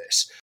of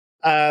this,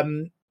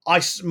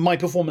 my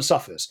performance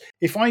suffers.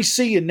 If I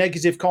see a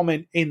negative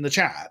comment in the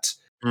chat,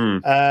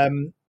 I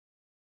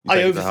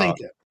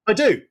overthink it. I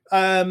do.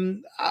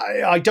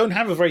 I don't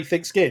have a very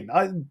thick skin.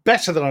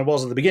 Better than I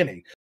was at the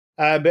beginning.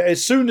 But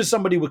as soon as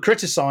somebody would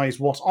criticize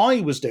what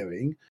I was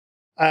doing,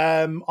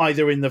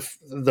 either in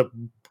the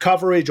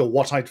coverage or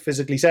what I'd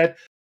physically said,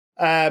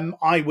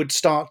 I would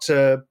start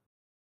to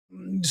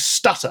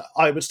stutter.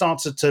 I would start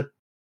to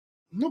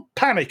not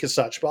panic as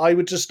such, but I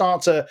would just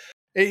start to.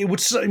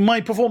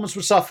 My performance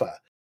would suffer.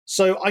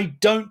 So I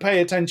don't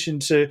pay attention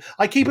to.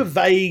 I keep a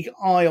vague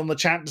eye on the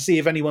chat to see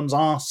if anyone's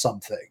asked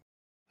something.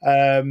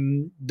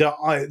 If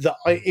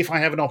I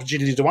have an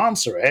opportunity to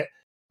answer it,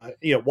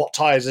 what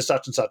tires is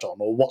such and such on,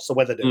 or what's the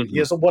weather doing? Mm-hmm.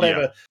 Yes, or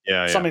whatever,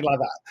 something like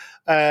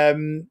that.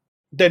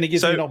 Then it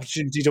gives me an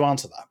opportunity to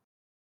answer that.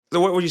 So,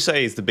 what would you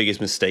say is the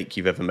biggest mistake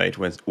you've ever made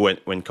when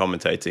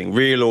commentating,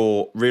 real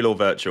or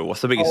virtual?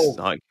 What's the biggest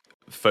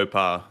faux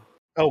pas?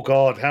 Oh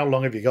God, how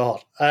long have you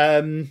got?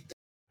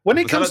 When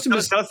it comes to tell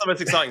us the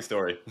most exciting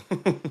story.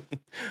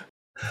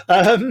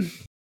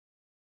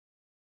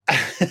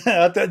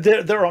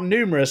 There are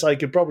numerous I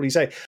could probably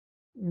say.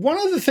 One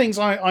of the things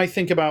I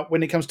think about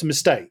when it comes to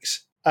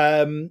mistakes,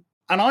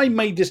 and I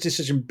made this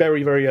decision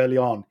very, very early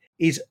on,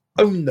 is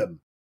own them,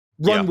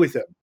 run with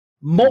them,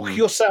 mock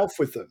yourself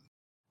with them.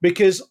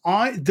 Because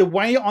the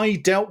way I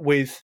dealt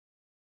with,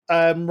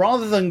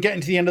 rather than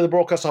getting to the end of the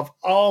broadcast of,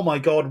 oh my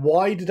God,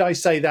 why did I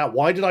say that?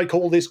 Why did I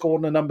call this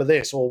corner number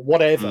this or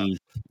whatever?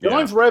 Because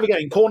I'm forever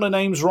getting corner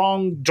names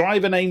wrong,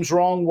 driver names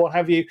wrong, what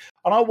have you.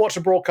 And I watch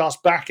the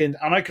broadcast back and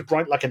I could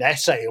write like an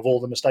essay of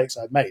all the mistakes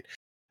I've made.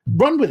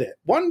 Run with it.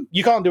 One,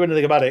 you can't do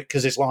anything about it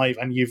because it's live,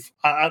 and if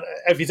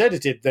it's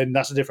edited, then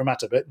that's a different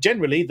matter. But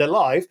generally, they're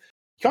live.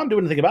 You can't do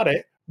anything about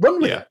it. Run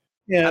with it.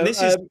 You know, and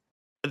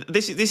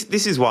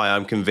this is why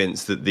I'm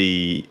convinced that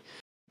the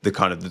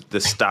kind of the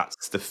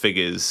stats, the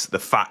figures, the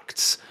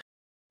facts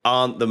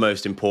aren't the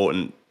most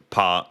important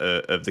part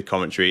of the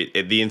commentary.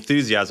 The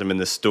enthusiasm and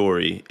the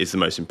story is the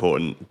most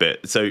important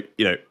bit. So,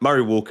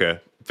 Murray Walker,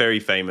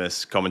 very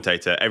famous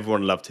commentator.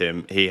 Everyone loved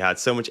him. He had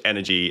so much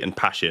energy and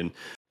passion,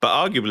 but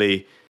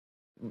arguably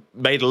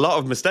made a lot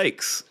of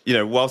mistakes,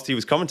 whilst he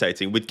was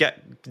commentating. Would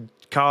get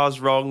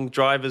cars wrong,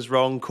 drivers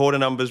wrong, corner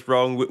numbers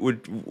wrong,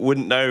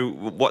 wouldn't know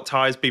what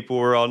tyres people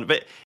were on. But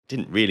it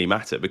didn't really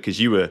matter because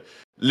you were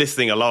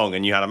listening along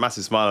and you had a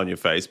massive smile on your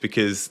face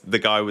because the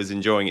guy was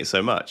enjoying it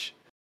so much.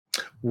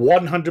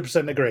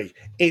 100% agree.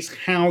 It's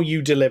how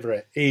you deliver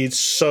it is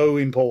so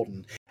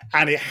important,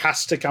 and it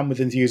has to come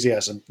with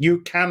enthusiasm. You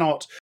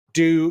cannot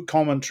do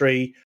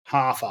commentary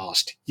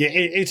half-assed.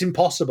 It's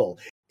impossible.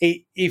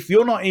 If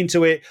you're not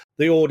into it,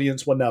 the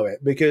audience will know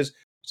it because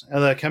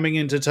they're coming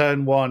into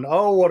turn one.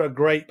 Oh, what a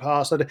great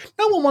pass. No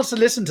one wants to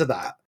listen to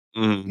that. I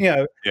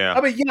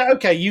mean,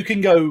 okay, you can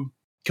go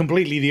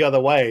completely the other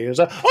way. It's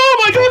like,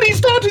 oh my God, he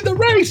started the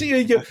race.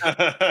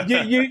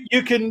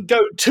 You can go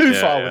too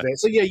far with it.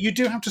 So you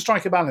do have to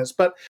strike a balance.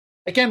 But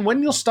again,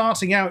 when you're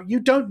starting out,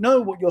 you don't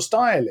know what your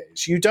style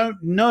is. You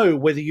don't know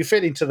whether you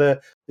fit into the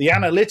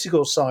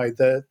analytical side,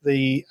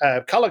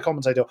 the color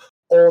commentator,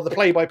 or the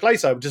play-by-play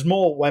side, which is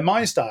more where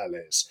my style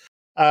is.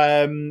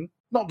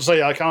 Not to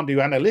say I can't do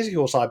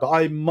analytical side, but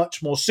I'm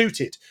much more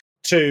suited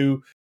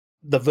to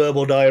the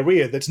verbal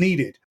diarrhea that's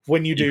needed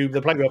when you do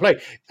the play-by-play.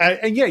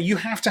 And you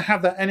have to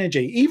have that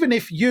energy. Even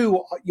if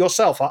you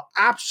yourself are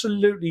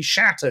absolutely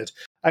shattered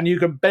and you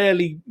can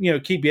barely,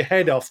 keep your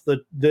head off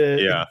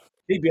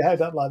keep your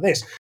head up like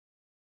this,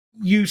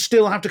 you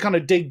still have to kind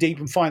of dig deep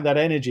and find that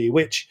energy,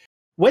 which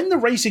when the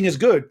racing is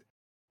good,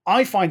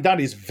 I find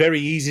that is very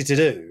easy to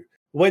do.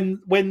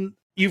 When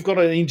you've got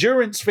an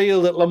endurance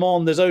field at Le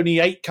Mans, there's only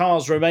 8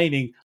 cars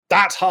remaining.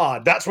 That's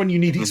hard. That's when you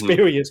need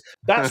experience.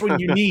 That's when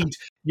you need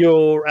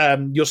your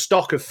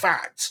stock of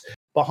facts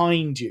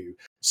behind you.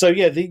 So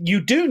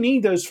you do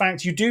need those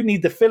facts. You do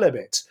need the filler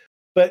bits,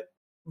 but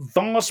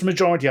vast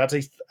majority, I'd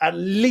say at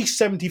least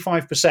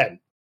 75%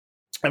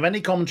 of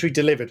any commentary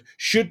delivered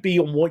should be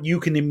on what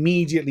you can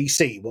immediately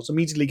see, what's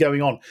immediately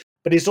going on.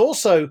 But it's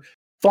also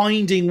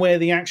finding where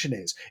the action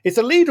is. If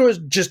the leader has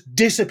just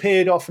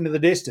disappeared off into the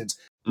distance,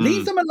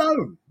 leave them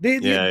alone. They're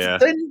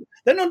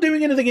not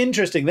doing anything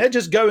interesting. They're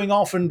just going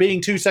off and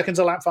being 2 seconds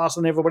a lap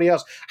faster than everybody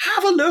else.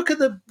 Have a look at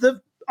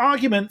the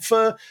argument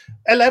for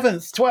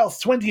 11th,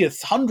 12th,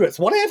 20th, 100th,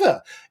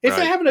 whatever. If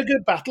they're having a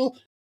good battle,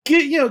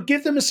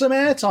 give them some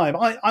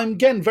airtime. I'm,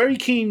 again, very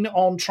keen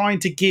on trying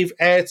to give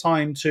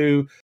airtime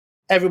to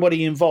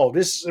everybody involved.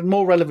 It's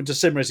more relevant to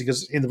sim racing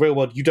because in the real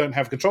world, you don't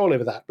have control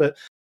over that. But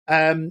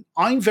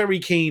I'm very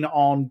keen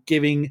on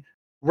giving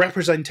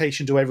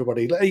representation to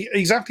everybody.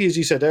 Exactly as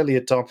you said earlier,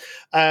 Tom.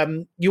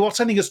 You are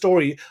telling a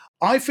story.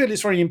 I feel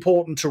it's very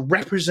important to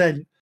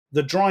represent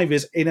the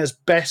drivers in as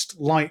best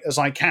light as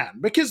I can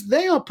because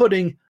they are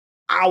putting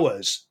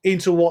hours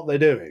into what they're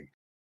doing.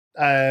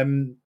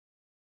 And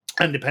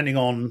depending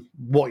on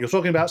what you're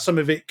talking about, some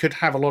of it could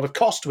have a lot of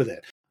cost with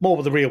it. More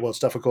with the real world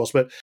stuff, of course.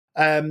 But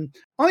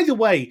either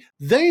way,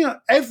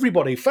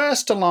 everybody,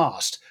 first to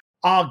last,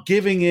 are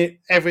giving it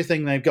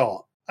everything they've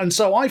got. And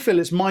so I feel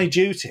it's my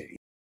duty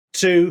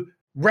to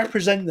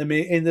represent them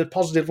in the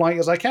positive light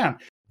as I can.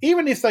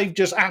 Even if they've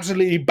just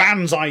absolutely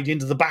banzaied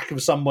into the back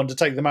of someone to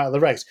take them out of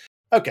the race.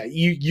 Okay,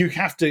 you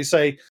have to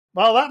say,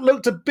 well, that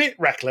looked a bit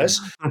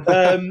reckless.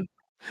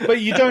 But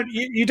you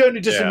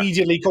don't just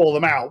immediately call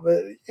them out.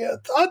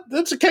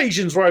 There's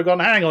occasions where I've gone,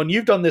 hang on,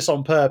 you've done this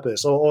on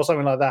purpose or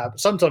something like that. But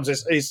sometimes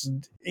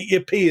it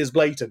appears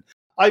blatant.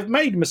 I've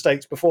made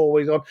mistakes before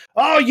where you've gone,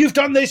 oh, you've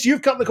done this,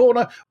 you've cut the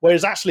corner.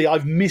 Whereas actually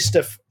I've missed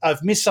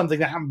something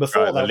that happened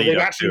before that. They've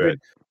actually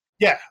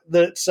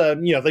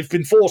been, they've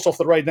been forced off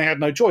the road and they had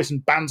no choice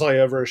and banzai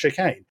over a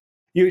chicane.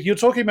 You're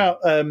talking about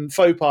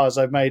faux pas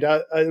I've made.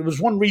 There was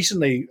one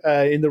recently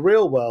in the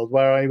real world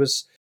where I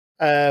was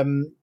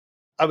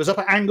up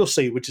at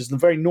Anglesey, which is the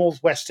very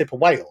northwest tip of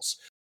Wales.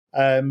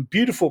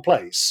 Beautiful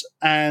place.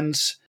 And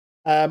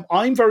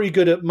I'm very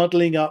good at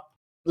muddling up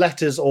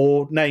letters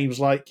or names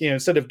like,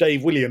 instead of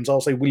Dave Williams,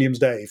 I'll say Williams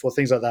Dave or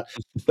things like that.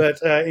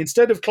 But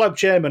instead of club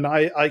chairman,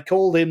 I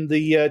called him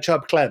the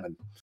Chub Clerman.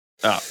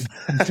 Oh.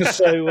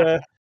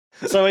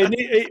 So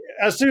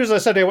as soon as I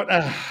said it, I went,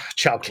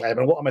 Chub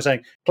Clerman, what am I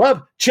saying?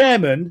 Club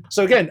chairman.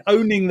 So again,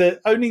 owning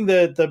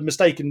the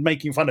mistake and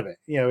making fun of it.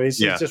 He's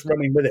just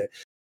running with it.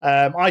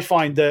 I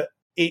find that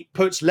it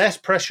puts less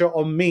pressure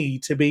on me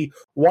to be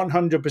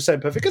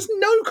 100% perfect, because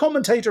no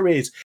commentator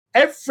is.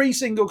 Every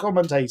single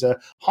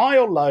commentator, high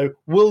or low,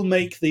 will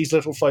make these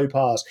little faux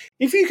pas.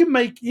 If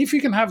you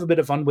can have a bit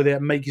of fun with it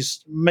and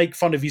make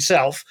fun of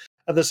yourself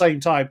at the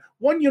same time,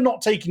 one, you're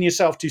not taking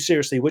yourself too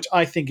seriously, which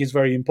I think is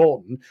very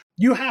important.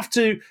 You have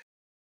to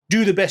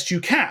do the best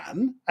you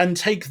can and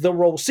take the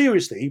role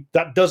seriously.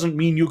 That doesn't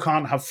mean you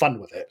can't have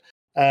fun with it.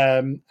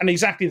 And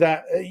exactly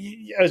that,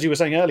 as you were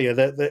saying earlier,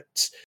 that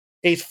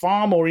it's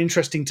far more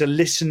interesting to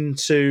listen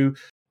to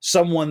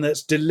someone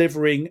that's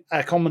delivering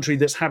a commentary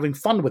that's having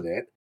fun with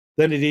it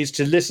than it is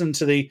to listen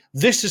to the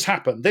 "this has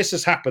happened, this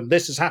has happened,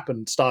 this has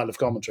happened" style of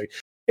commentary.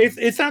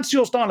 If that's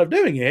your style of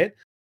doing it,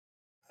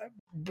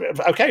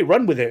 okay,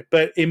 run with it.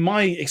 But in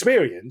my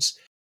experience,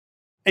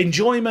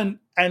 enjoyment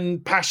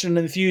and passion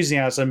and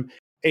enthusiasm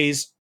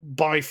is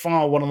by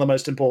far one of the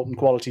most important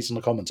qualities in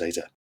a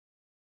commentator.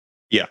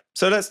 Yeah.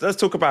 So let's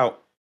talk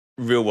about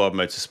real world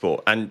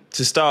motorsport. And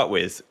to start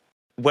with,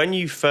 when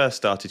you first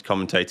started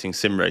commentating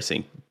sim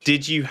racing,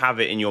 did you have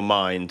it in your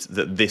mind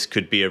that this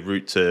could be a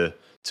route to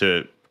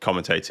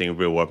commentating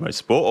real world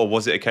motorsport, or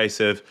was it a case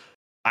of,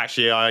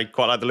 actually, I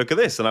quite like the look of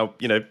this, and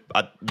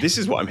this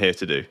is what I'm here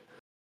to do?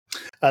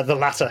 The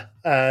latter.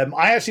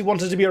 I actually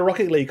wanted to be a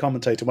Rocket League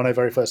commentator when I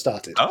very first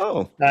started.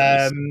 Oh,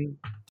 nice.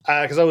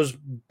 Because I was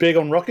big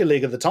on Rocket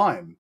League at the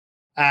time,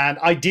 and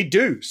I did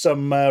do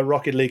some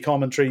Rocket League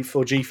commentary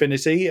for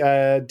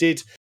Gfinity.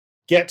 Did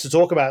get to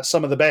talk about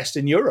some of the best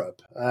in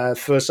Europe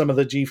for some of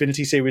the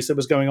Gfinity series that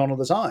was going on at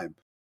the time,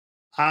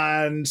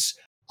 and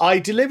I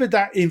delivered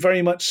that in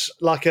very much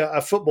like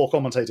a football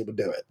commentator would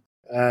do it.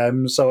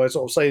 So I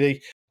sort of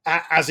say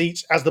as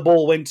the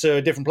ball went to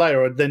a different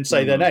player, I'd then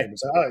say their name.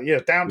 So,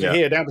 down to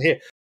here, down to here.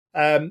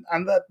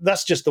 And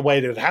that's just the way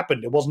that it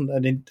happened. It wasn't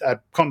a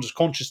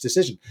conscious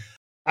decision.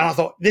 And I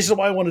thought, this is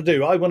what I want to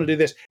do. I want to do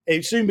this.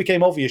 It soon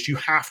became obvious you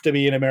have to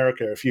be in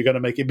America if you're going to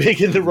make it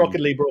big in the Rocket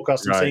League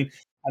broadcasting scene.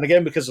 And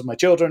again, because of my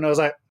children, I was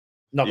like,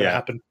 not going to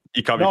happen.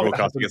 You can't be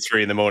broadcasting at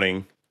 3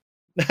 a.m.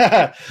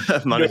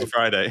 Monday to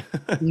Friday.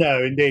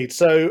 No, indeed.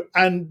 So,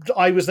 and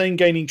I was then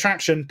gaining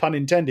traction, pun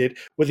intended,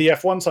 with the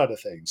F1 side of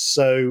things.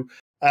 So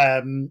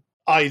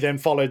I then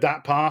followed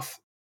that path.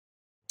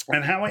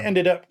 And how I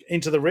ended up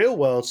into the real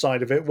world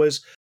side of it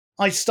was,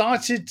 I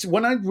started,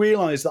 when I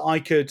realized that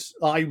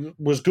I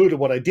was good at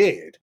what I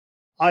did,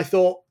 I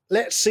thought,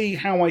 let's see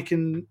how I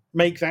can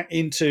make that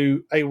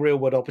into a real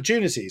world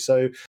opportunity.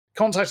 So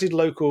contacted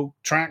local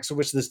tracks, of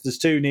which there's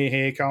two near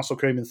here, Castle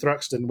Combe and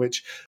Thruxton,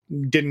 which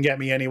didn't get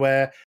me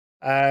anywhere.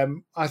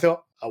 I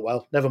thought, oh,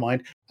 well, never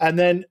mind. And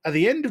then at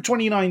the end of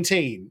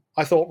 2019,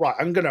 I thought, right,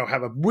 I'm going to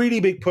have a really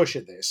big push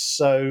at this.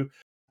 So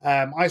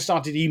I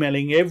started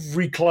emailing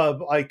every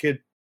club I could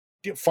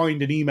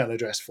find an email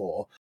address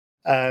for,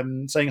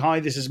 saying, hi,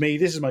 this is me,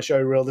 this is my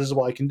show reel, this is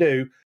what I can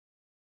do.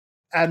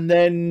 And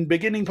then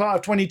beginning part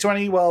of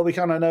 2020, well, we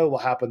kind of know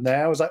what happened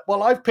there. I was like,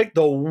 well, I've picked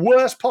the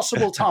worst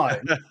possible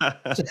time.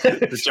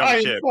 The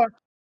jump ship.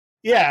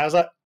 Yeah, I was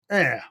like,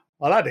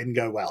 well, that didn't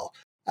go well.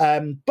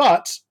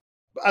 But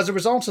as a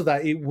result of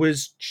that, it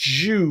was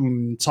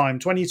June time,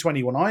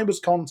 2020, when I was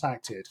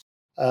contacted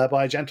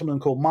by a gentleman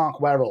called Mark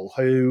Werrell,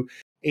 who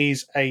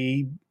is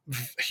a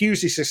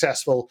hugely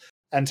successful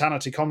and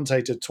talented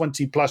commentator,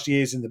 20 plus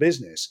years in the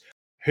business,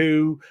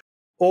 who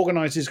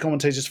organizes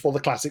commentators for the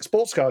Classic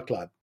Sports Car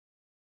Club.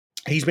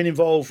 He's been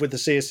involved with the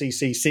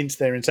CSCC since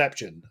their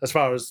inception, as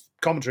far as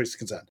commentary is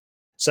concerned.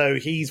 So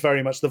he's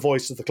very much the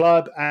voice of the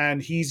club,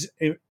 and he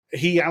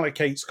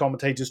allocates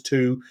commentators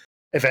to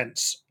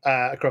events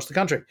across the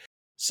country.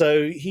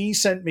 So he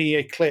sent me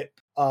a clip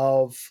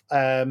of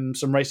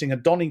some racing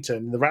at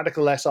Donington, the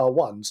Radical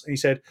SR1s, and he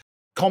said,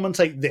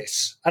 commentate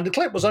this. And the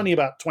clip was only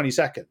about 20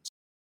 seconds.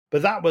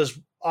 But that was,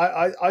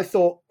 I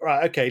thought,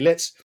 right, okay,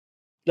 let's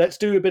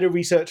do a bit of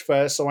research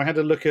first. So I had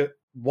to look at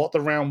what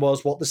the round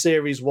was, what the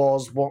series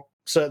was, what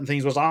certain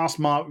things was. Asked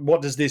Mark,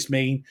 what does this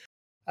mean?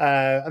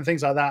 And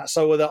things like that,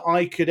 so that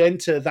I could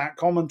enter that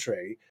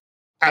commentary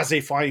as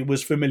if I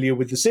was familiar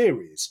with the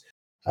series.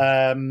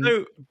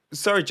 So,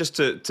 sorry, just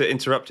to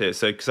interrupt here.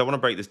 So, because I want to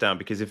break this down,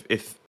 because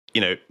if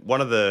one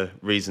of the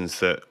reasons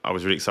that I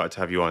was really excited to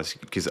have you on is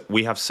because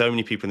we have so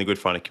many people in the Good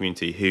Finder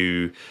community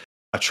who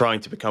are trying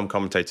to become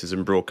commentators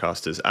and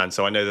broadcasters, and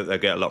so I know that they'll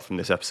get a lot from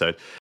this episode.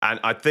 And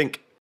I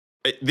think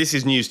this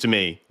is news to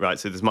me, right?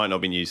 So this might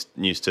not be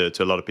news to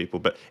a lot of people,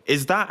 but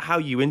is that how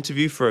you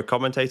interview for a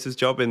commentator's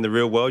job in the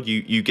real world?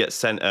 You get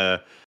sent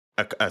a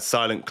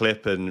silent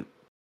clip and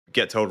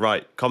get told,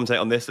 right, commentate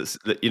on this. That's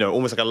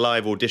almost like a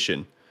live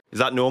audition. Is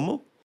that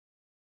normal?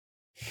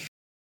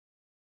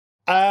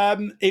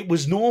 It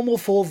was normal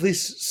for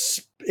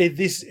this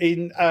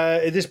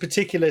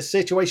particular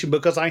situation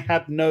because I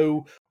had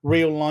no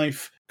real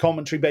life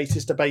commentary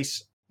basis to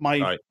base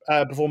my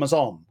performance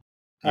on.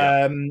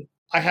 Yeah.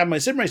 I had my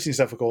sim racing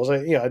stuff, of course.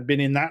 I'd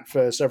been in that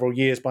for several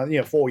years,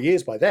 4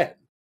 years by then.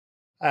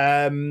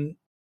 And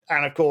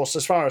of course,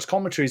 as far as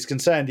commentary is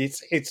concerned,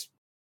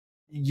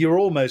 you're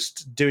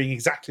almost doing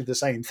exactly the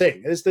same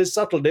thing. There's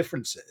subtle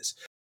differences.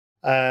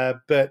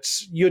 but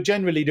you're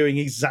generally doing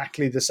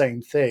exactly the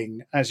same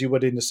thing as you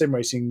would in a sim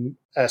racing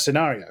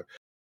scenario.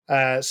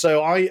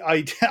 So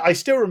I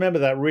still remember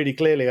that really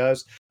clearly. I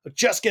was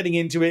just getting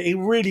into it,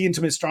 really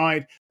into my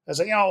stride. I was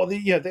like,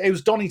 it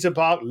was Donington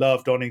Park,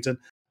 love Donington,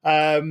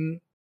 and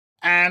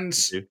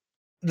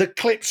the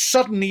clip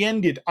suddenly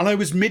ended, and I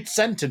was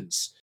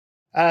mid-sentence,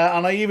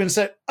 and I even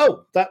said,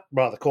 "Oh, that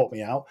rather caught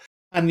me out."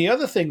 And the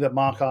other thing that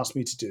Mark asked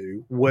me to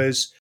do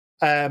was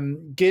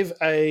give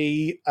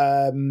a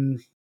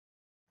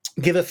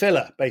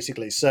filler,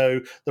 basically.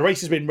 So the race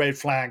has been red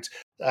flagged.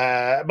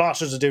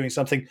 Marshals are doing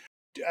something.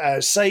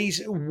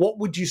 What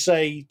would you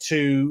say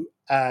to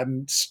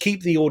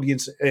keep the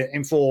audience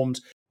informed,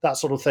 that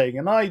sort of thing?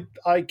 And I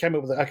came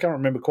up with it. I can't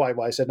remember quite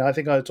what I said. Now, I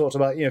think I talked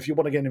about, if you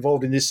want to get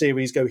involved in this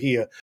series, go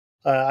here.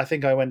 I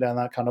think I went down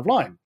that kind of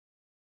line.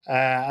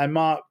 And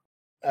Mark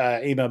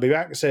emailed me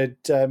back and said,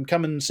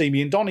 come and see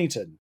me in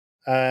Donington.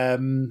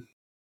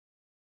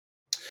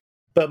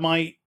 But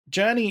my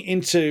journey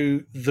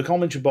into the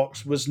commentary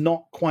box was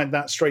not quite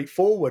that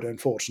straightforward,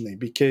 unfortunately,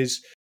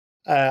 because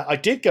I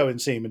did go and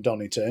see him in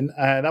Donington,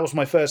 and that was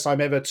my first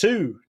time ever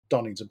to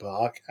Donington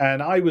Park,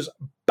 and I was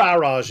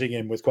barraging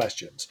him with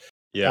questions.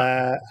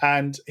 Yeah.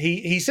 And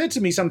he said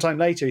to me sometime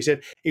later, he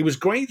said, it was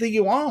great that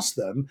you asked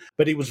them,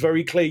 but it was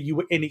very clear you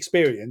were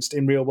inexperienced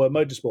in real world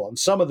motorsport, and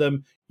some of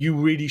them you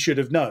really should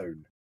have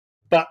known.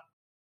 But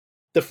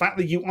the fact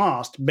that you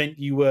asked meant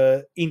you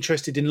were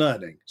interested in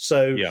learning.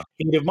 So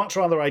he would have much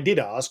rather I did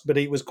ask, but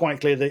it was quite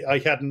clear that I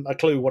hadn't a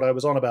clue what I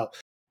was on about.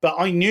 But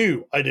I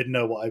knew I didn't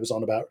know what I was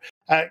on about,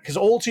 because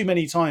all too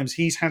many times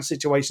he's had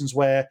situations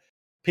where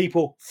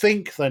people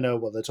think they know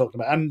what they're talking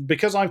about. And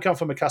because I've come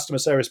from a customer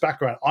service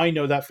background, I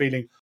know that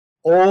feeling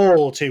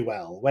all too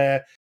well,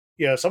 where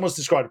someone's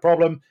described a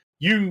problem,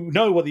 you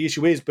know what the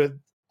issue is, but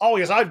oh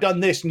yes, I've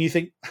done this, and you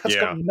think that's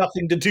got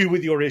nothing to do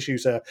with your issue,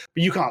 sir.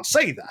 But you can't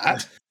say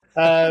that.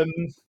 How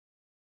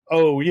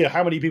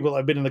many people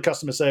have been in the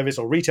customer service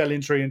or retail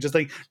industry and just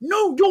think,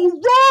 no, you're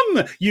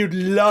wrong. You'd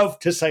love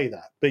to say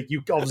that, but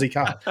you obviously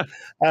can't.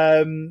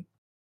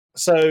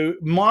 So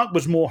Mark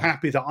was more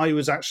happy that I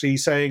was actually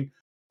saying,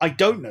 I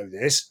don't know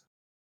this,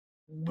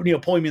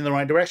 point me in the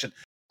right direction.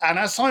 And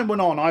as time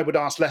went on, I would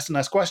ask less and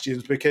less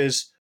questions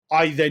because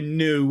I then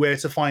knew where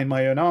to find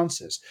my own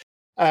answers.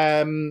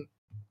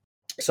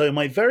 So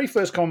my very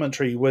first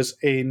commentary was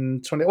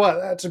in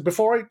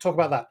before I talk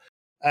about that,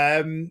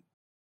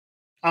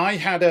 I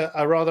had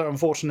a rather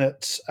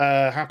unfortunate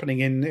happening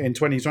in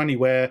 2020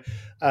 where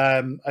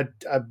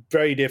a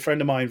very dear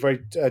friend of mine, very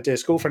dear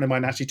school friend of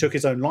mine, actually took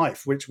his own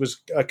life, which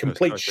was a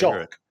complete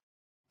shock.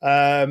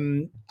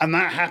 And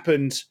that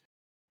happened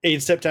in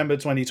September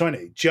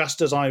 2020, just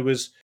as I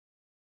was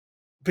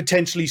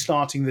potentially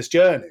starting this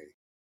journey.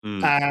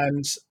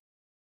 And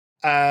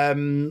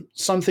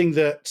something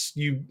that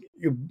you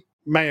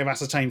may have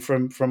ascertained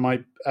from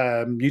my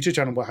YouTube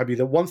channel, what have you,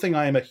 that one thing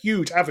I am a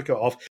huge advocate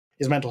of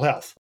is mental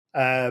health.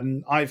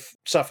 I've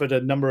suffered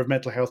a number of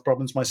mental health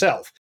problems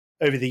myself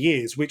over the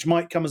years, which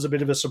might come as a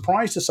bit of a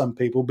surprise to some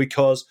people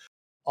because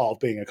of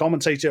being a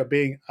commentator,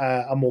 being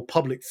a more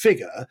public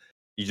figure.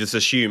 You just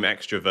assume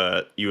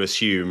extrovert. You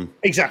assume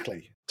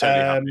exactly.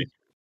 Totally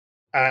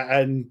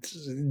and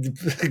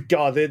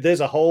God, there's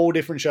a whole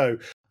different show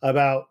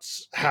about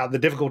how the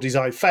difficulties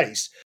I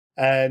faced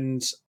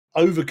and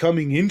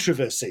overcoming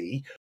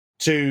introversy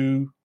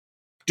to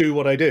do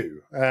what I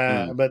do.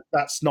 But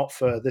that's not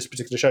for this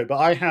particular show. But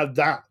I had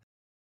that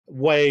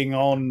weighing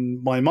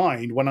on my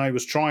mind when I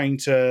was trying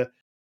to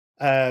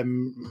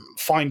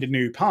find a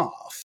new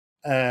path.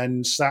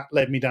 And that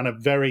led me down a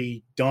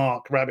very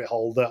dark rabbit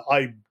hole that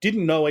I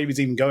didn't know I was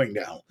even going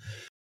down.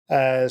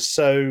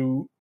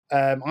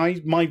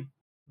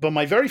 But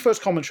my very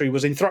first commentary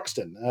was in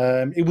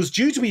Thruxton. It was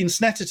due to be in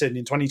Snetterton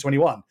in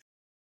 2021.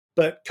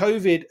 But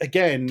COVID,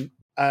 again,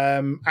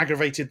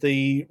 aggravated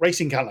the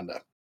racing calendar.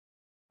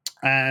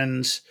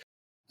 And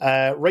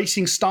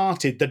racing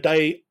started the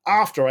day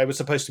after I was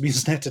supposed to be in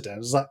Snetterton. I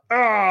was like,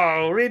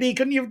 oh, really?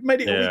 Couldn't you have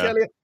made it a week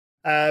earlier?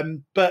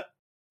 But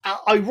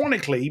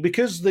ironically,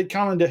 because the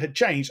calendar had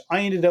changed,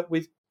 I ended up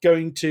with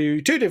going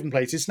to two different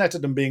places,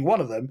 Snetterton being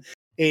one of them,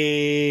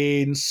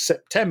 in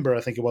September,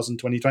 I think it was, in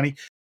 2020.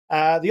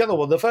 The other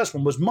one, the first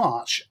one, was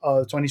March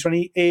of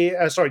 21,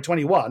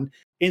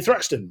 in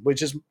Thruxton,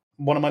 which is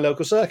one of my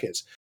local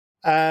circuits.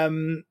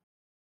 And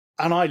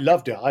I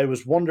loved it. I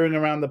was wandering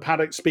around the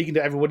paddock, speaking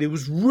to everybody. It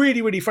was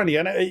really, really friendly.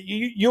 And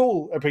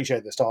you'll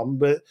appreciate this, Tom,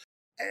 but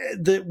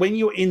when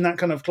you're in that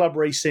kind of club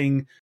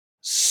racing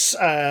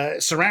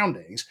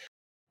surroundings,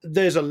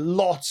 there's a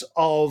lot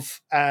of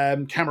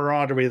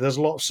camaraderie. There's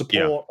a lot of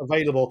support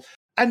available.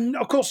 And,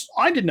 of course,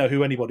 I didn't know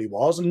who anybody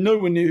was, and no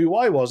one knew who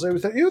I was. They were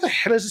thinking, who the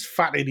hell is this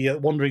fat idiot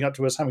wandering up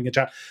to us having a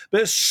chat?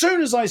 But as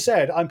soon as I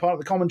said I'm part of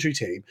the commentary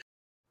team,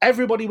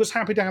 everybody was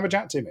happy to have a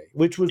chat to me,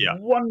 which was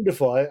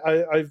wonderful.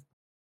 I've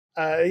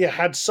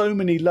had so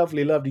many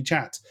lovely, lovely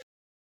chats.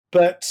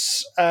 But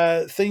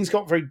things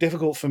got very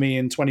difficult for me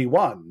in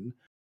 21,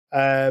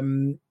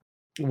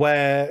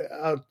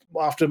 where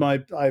after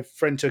my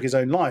friend took his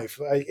own life,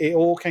 it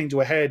all came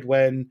to a head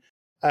when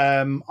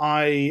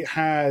I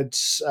had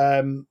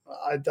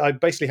I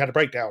basically had a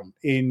breakdown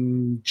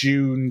in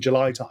June,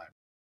 July time,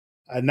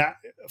 and that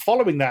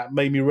following that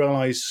made me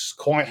realize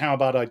quite how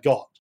bad I'd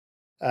got.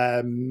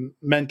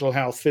 Mental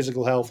health,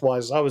 physical health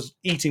wise, I was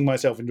eating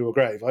myself into a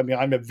grave. I mean,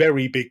 I'm a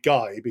very big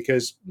guy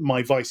because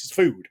my vice is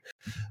food.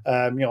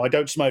 I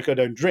don't smoke, I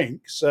don't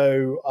drink,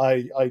 so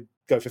I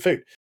go for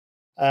food.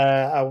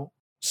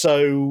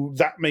 So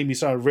that made me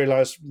sort of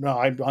realize, no,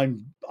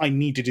 I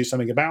need to do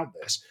something about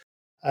this.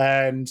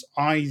 And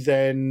I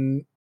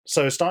then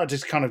started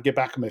to kind of get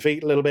back on my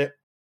feet a little bit.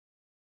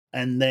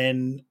 And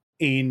then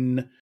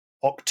in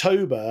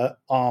October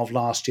of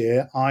last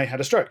year, I had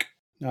a stroke.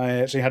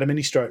 I actually had a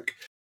mini stroke.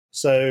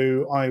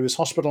 So I was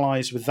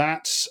hospitalized with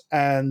that.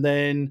 And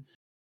then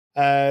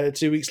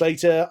 2 weeks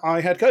later,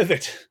 I had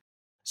COVID.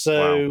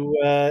 So,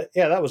 Wow.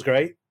 that was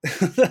great.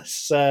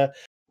 That's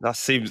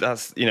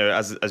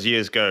as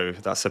years go,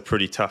 that's a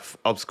pretty tough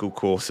obstacle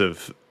course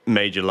of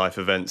major life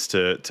events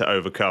to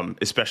overcome,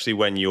 especially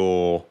when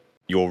your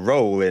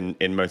role in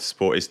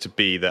motorsport is to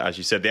be the, as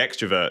you said, the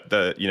extrovert,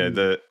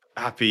 the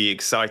happy,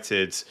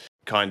 excited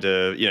kind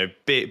of,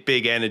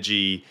 big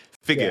energy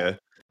figure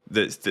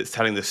that's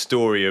telling the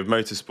story of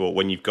motorsport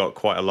when you've got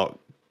quite a lot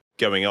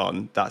going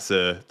on. That's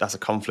a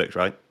conflict,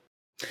 right?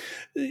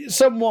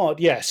 Somewhat,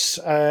 yes.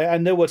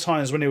 And there were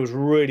times when it was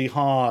really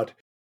hard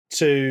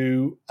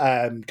to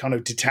kind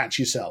of detach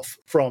yourself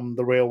from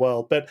the real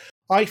world. But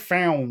I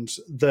found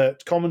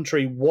that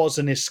commentary was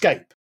an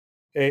escape.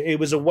 It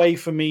was a way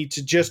for me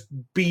to just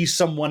be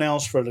someone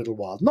else for a little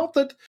while. Not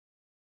that,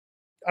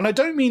 and I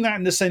don't mean that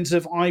in the sense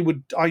of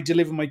I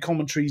deliver my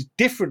commentaries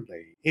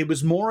differently. It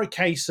was more a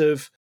case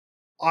of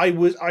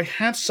I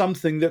had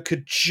something that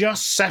could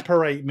just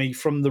separate me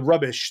from the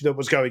rubbish that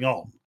was going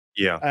on.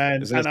 Yeah.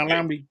 And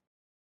allow me.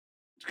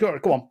 Go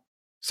on.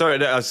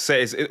 Sorry, I was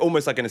saying it's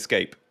almost like an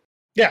escape.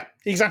 Yeah,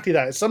 exactly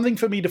that. It's something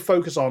for me to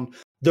focus on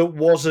that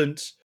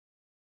wasn't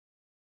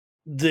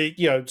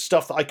the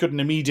stuff that I couldn't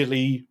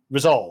immediately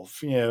resolve.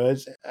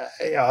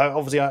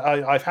 Obviously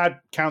I've had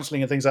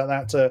counselling and things like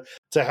that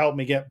to help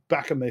me get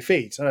back on my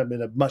feet. I'm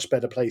in a much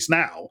better place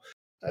now.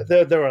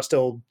 There are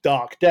still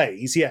dark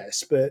days,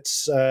 yes, but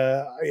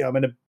I'm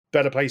in a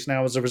better place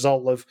now as a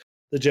result of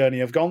the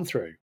journey I've gone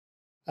through.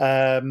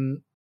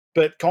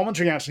 But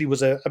commentary actually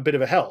was a bit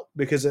of a help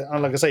because,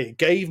 like I say, it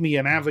gave me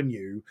an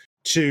avenue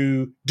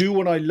to do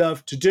what I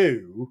love to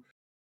do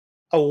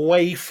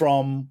away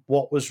from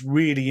what was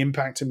really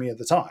impacting me at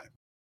the time.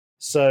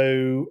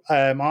 So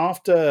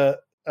after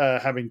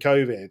having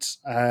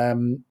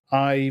COVID,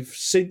 I've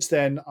since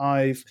then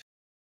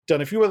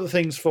done a few other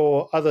things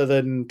for other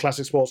than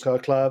Classic Sports Car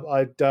Club.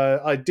 I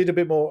did a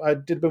bit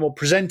more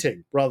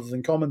presenting rather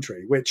than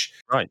commentary, which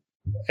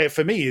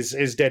for me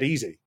is dead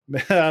easy.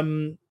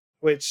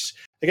 Which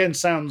again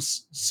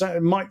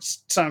might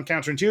sound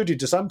counterintuitive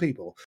to some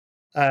people.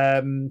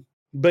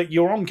 But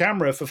you're on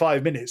camera for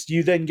 5 minutes.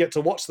 You then get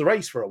to watch the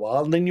race for a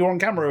while, and then you're on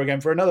camera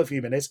again for another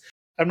few minutes,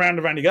 and round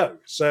you go.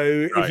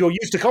 So if you're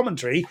used to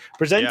commentary,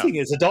 presenting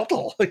is a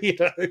doddle.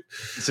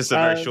 It's just a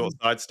very short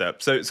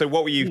sidestep. So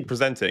what were you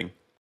presenting?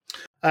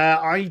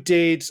 I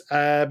did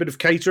a bit of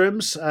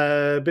Caterhams,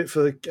 a bit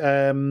for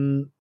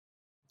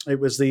it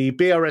was the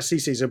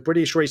BRSCC, so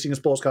British Racing and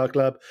Sports Car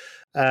Club,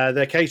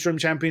 their Caterham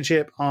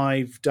Championship.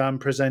 I've done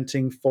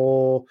presenting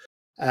for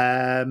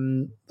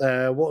what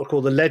are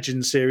called the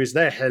Legend Series.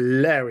 They're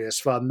hilarious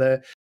fun.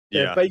 They're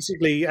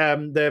basically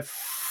they're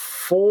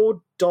Ford,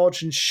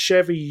 Dodge, and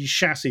Chevy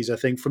chassis, I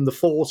think, from the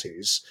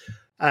 40s.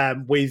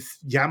 With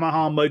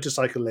Yamaha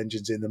motorcycle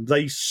engines in them.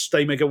 They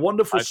make a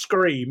wonderful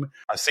scream.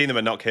 I've seen them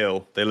at Knock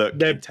Hill.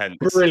 They're intense.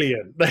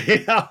 Brilliant.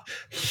 They are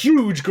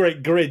huge,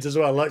 great grids as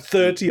well, like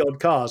 30-odd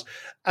cars.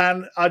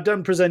 And I've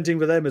done presenting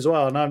for them as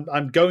well. And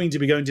I'm going to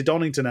be going to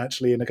Donington,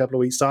 actually, in a couple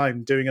of weeks'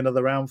 time, doing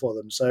another round for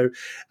them. So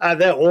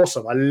they're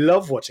awesome. I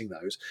love watching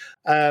those.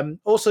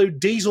 Also,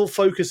 Diesel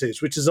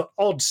Focuses, which is an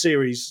odd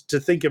series to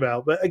think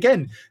about. But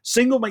again,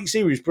 single make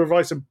series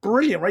provide some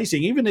brilliant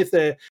racing, even if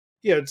they're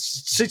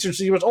situations,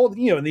 in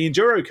the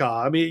enduro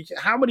car. I mean,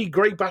 how many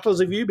great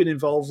battles have you been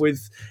involved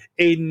with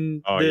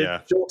in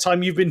the short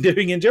time you've been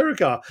doing enduro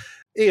car?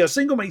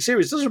 Single make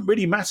series doesn't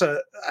really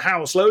matter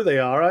how slow they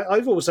are.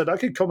 I've always said I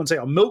could commentate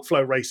on milk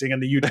float racing,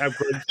 and you'd have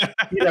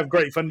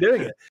great fun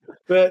doing it.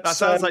 But that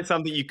sounds like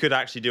something you could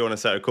actually do on a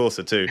set of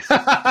Corsa too.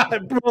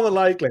 More than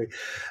likely.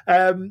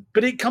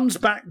 But it comes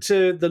back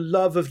to the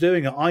love of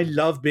doing it. I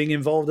love being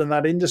involved in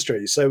that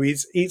industry, so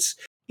it's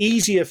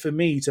easier for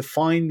me to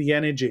find the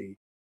energy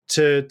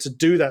to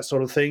do that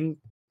sort of thing.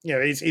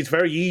 It's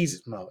very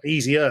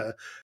easier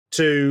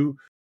to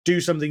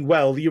do something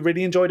well that you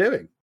really enjoy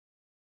doing.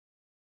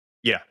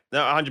 Yeah, no,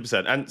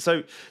 100%. And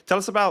so tell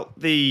us about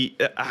the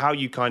how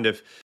you kind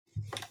of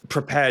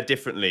prepare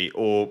differently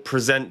or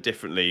present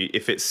differently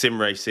if it's sim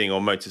racing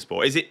or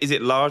motorsport. Is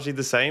it largely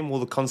the same? All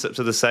the concepts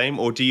are the same,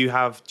 or do you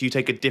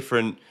take a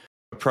different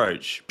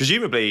approach?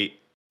 Presumably,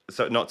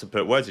 so not to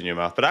put words in your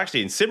mouth, but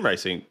actually in sim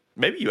racing,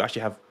 maybe you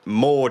actually have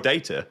more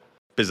data,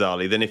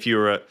 bizarrely, than if you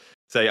were at,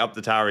 say, up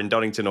the tower in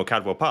Donington or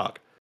Cadwell Park.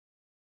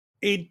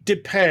 It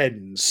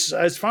depends.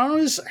 As far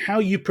as how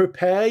you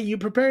prepare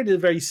in a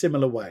very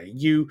similar way.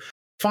 You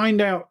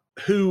find out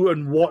who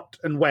and what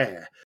and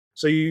where.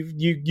 So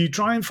you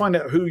try and find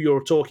out who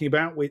you're talking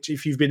about, which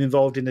if you've been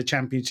involved in a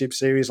championship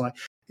series, like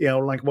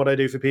like what I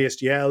do for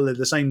PSGL, they're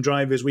the same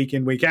drivers week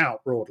in, week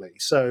out broadly.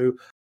 So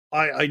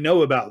I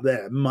know about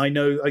them. I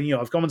know,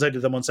 I've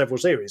commentated them on several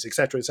series,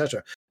 etc.,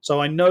 etc. So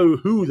I know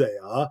who they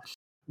are,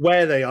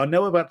 where they are,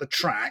 know about the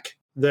track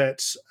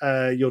that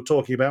you're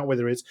talking about,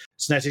 whether it's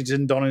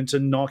Snettington,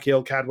 Donington,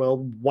 Knockhill, Cadwell,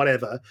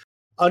 whatever.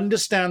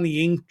 Understand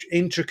the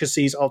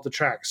intricacies of the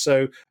track.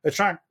 So a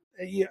track,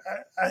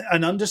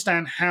 and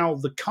understand how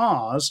the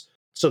cars,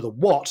 so the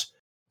what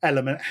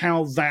element,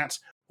 how that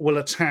will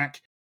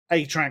attack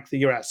a track that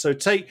you're at. So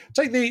take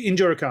the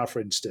Enduro car,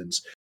 for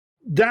instance.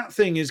 That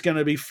thing is going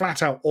to be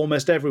flat out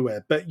almost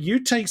everywhere. But you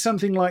take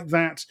something like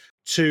that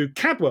to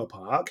Cadwell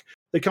Park,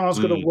 the car's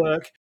going to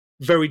work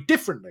very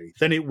differently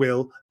than it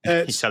will.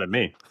 You're telling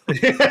me.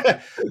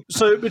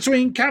 So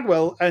between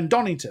Cadwell and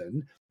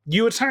Donington,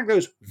 you attack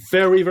those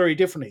very, very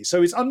differently.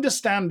 So it's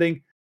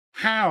understanding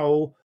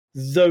how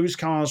those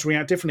cars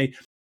react differently.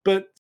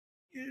 But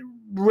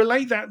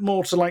relate that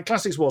more to like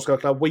Classic Sports Car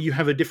Club, where you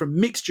have a different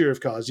mixture of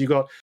cars. You've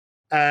got,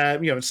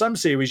 in some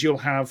series, you'll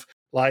have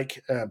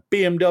like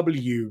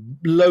BMW,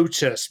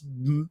 Lotus,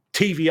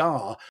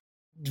 TVR,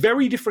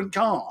 very different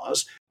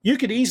cars. You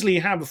could easily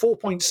have a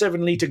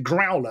 4.7 litre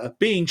growler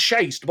being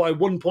chased by a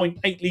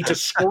 1.8 litre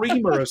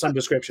screamer of some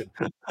description.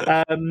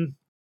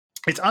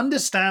 It's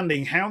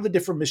understanding how the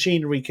different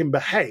machinery can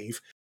behave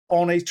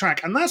on a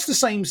track. And that's the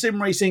same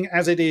sim racing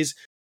as it is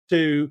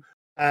to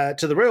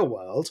the real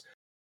world.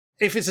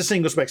 If it's a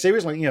single spec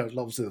series, like,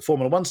 obviously the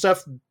Formula One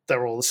stuff,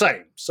 they're all the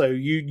same. So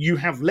you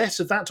have less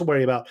of that to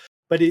worry about.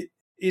 But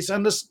it's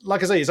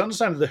like I say, it's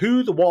understanding the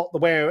who, the what, the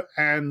where,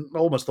 and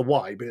almost the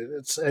why. But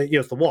it's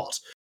it's the what.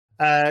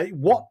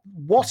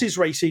 What is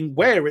racing,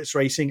 where it's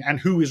racing, and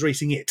who is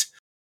racing it.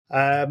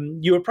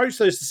 You approach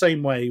those the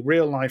same way,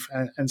 real life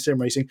and sim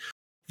racing.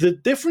 The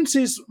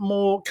differences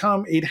more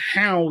come in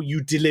how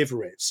you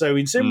deliver it. So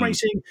in sim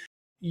racing,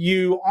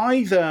 you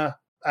either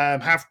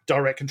have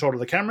direct control of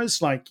the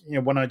cameras, like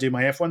when I do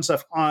my F1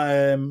 stuff.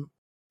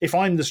 If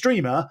I'm the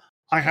streamer,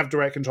 I have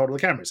direct control of the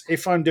cameras.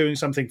 If I'm doing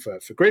something for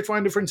Grid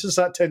Finder, for instance,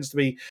 that tends to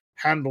be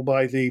handled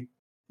by the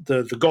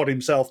god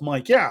himself,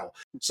 Mike Yao.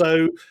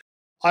 So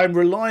I'm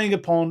relying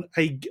upon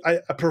a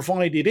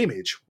provided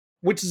image,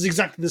 which is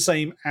exactly the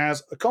same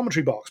as a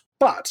commentary box.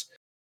 But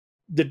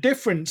the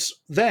difference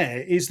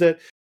there is that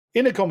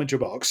in a commentary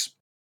box,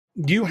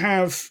 you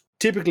have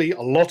typically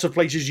a lot of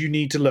places you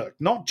need to look,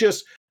 not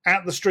just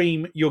at the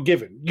stream you're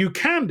given. You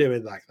can do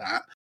it like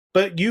that,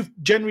 but you've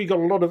generally got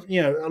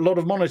a lot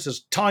of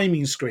monitors,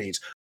 timing screens,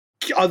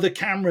 other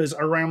cameras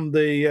around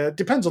the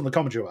depends on the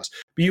commentary box.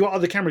 But you got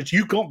other cameras.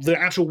 You've got the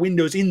actual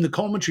windows in the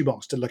commentary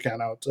box to look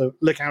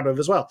out of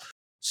as well.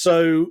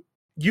 So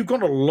you've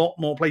got a lot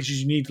more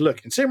places you need to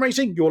look. In sim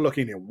racing, you're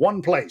looking in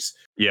one place.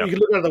 Yeah. You can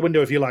look out the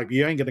window if you like, but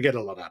you ain't going to get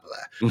a lot out of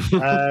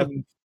there.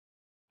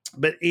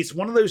 But it's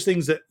one of those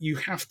things that you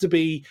have to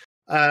be.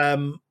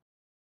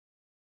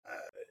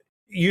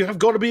 You have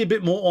got to be a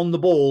bit more on the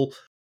ball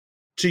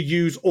to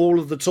use all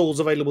of the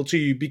tools available to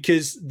you,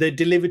 because they're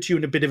delivered to you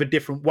in a bit of a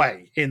different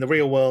way in the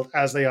real world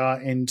as they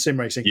are in sim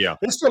racing. Yeah.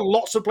 There's still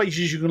lots of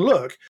places you can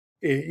look.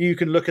 You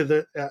can look at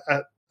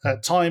at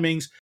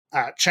timings,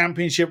 at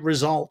championship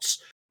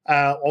results,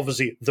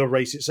 obviously the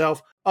race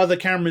itself, other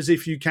cameras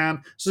if you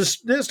can. So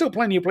there's still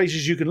plenty of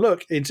places you can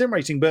look in sim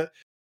racing, but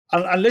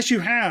unless you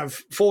have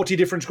 40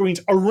 different screens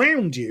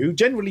around you,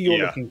 generally you're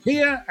looking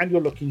here and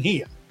you're looking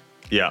here.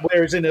 Yeah.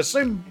 Whereas in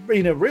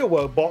a real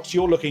world box,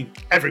 you're looking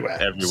everywhere.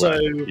 So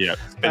spinning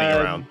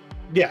around.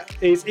 Yeah,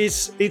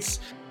 it's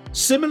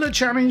similar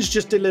challenge,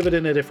 just delivered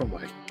in a different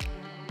way.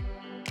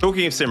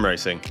 Talking of sim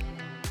racing,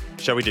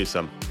 shall we do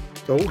some?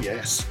 Oh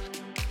yes.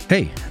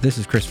 Hey, this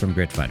is Chris from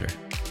GridFinder.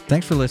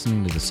 Thanks for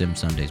listening to the Sim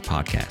Sundays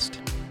podcast.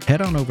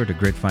 Head on over to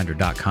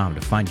gridfinder.com to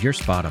find your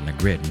spot on the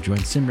grid and join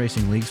sim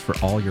racing leagues for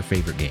all your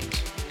favorite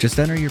games. Just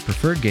enter your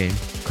preferred game,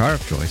 car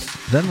of choice,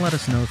 then let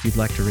us know if you'd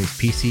like to race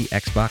PC,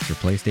 Xbox, or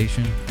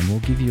PlayStation, and we'll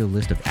give you a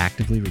list of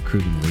actively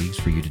recruiting leagues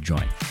for you to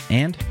join.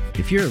 And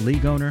if you're a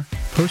league owner,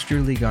 post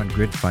your league on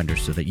GridFinder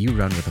so that you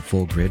run with a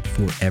full grid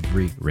for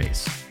every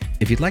race.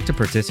 If you'd like to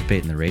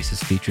participate in the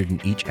races featured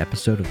in each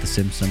episode of the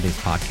Sim Sundays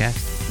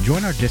podcast,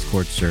 join our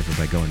Discord server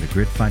by going to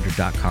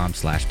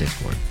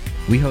gridfinder.com/Discord.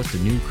 We host a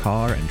new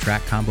car and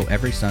track combo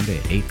every Sunday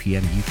at 8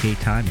 p.m. UK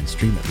time and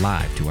stream it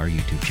live to our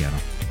YouTube channel.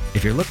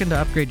 If you're looking to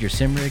upgrade your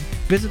sim rig,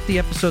 visit the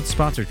episode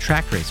sponsor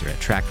Track Racer at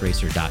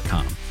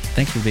trackracer.com.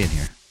 Thanks for being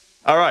here.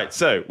 All right,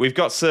 so we've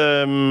got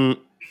some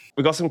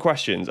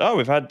questions. Oh,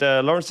 we've had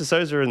Lawrence de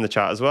Souza in the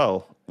chat as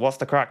well. What's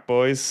the crack,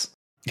 boys?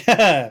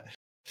 I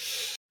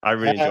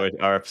really enjoyed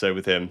our episode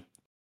with him.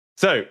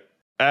 So,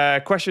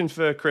 question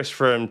for Chris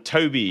from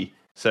Toby.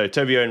 So,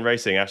 Toby Owen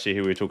Racing, actually,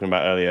 who we were talking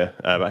about earlier,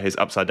 about his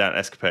upside down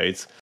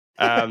escapades.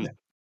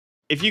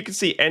 If you could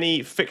see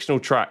any fictional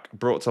track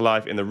brought to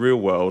life in the real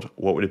world,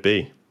 what would it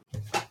be?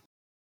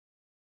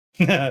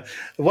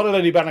 One and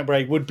only Bannock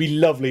Break would be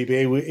lovely, but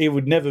it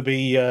would never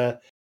be,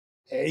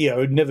 it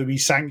would never be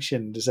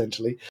sanctioned.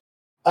 Essentially,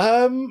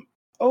 I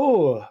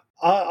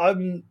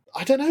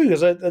don't know,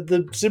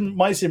 because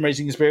my sim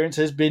racing experience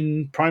has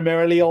been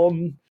primarily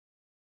on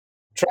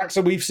tracks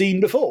that we've seen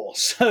before.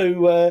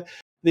 So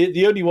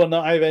the only one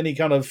that I have any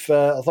kind of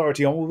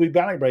authority on will be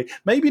Bannock Break.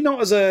 Maybe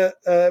not as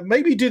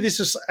maybe do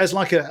this as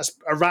like a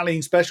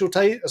rallying special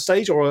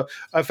stage, or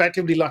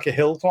effectively like a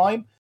hill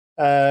climb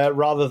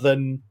rather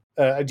than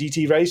a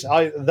GT race.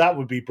 That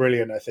would be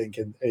brilliant, I think,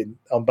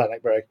 on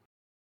Bannock Break.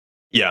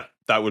 Yeah,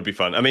 that would be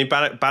fun. I mean,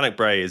 Bannock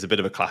Bray is a bit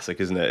of a classic,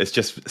 isn't it? It's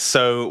just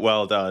so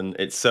well done.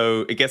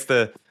 It gets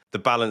the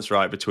balance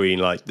right between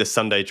like the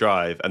Sunday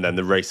drive and then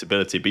the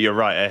raceability. But you're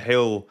right, a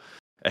hill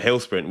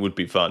sprint would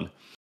be fun.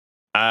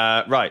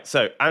 Right,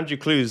 so Andrew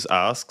Clues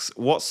asks,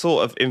 what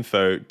sort of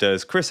info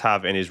does Chris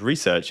have in his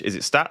research? Is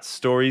it stats,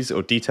 stories,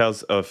 or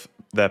details of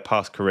their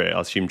past career?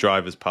 I assume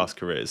drivers' past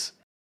careers.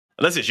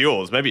 Unless it's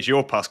yours, maybe it's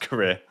your past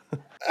career.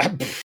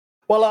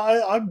 Well,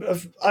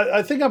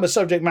 I think I'm a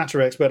subject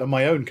matter expert on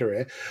my own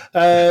career.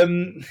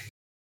 In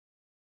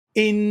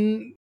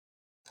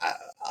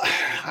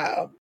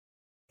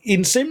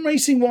sim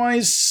racing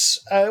wise,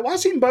 I've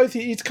seen both.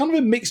 It's kind of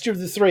a mixture of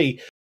the three.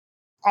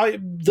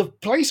 The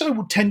place I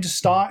would tend to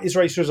start is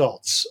race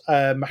results.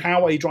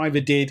 How a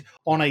driver did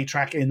on a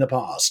track in the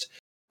past.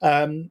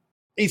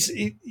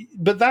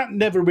 But that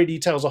never really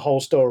tells a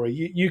whole story.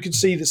 You could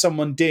see that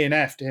someone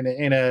DNF'd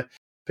in a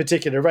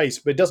particular race,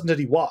 but it doesn't tell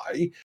you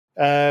why.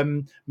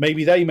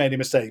 Maybe they made a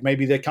mistake.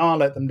 Maybe their car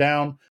let them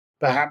down.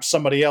 Perhaps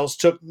somebody else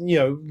took,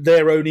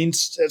 their own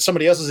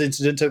somebody else's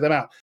incident took them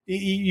out.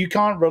 You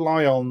can't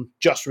rely on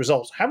just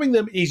results. Having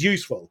them is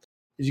useful.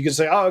 You can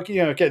say,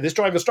 okay, this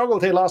driver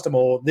struggled here last time,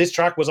 or this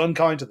track was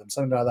unkind to them,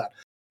 something like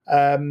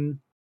that.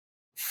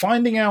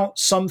 Finding out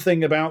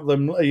something about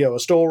them, a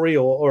story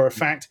or a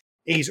fact,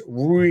 is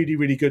really,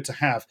 really good to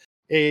have.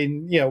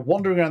 In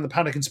wandering around the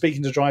paddock and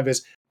speaking to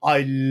drivers,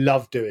 I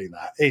love doing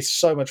that. It's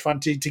so much fun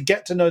to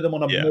get to know them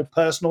on a more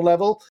personal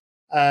level.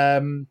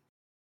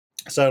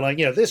 So, like,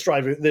 this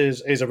driver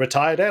is a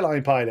retired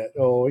airline pilot,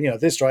 or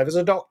this driver's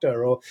a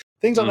doctor, or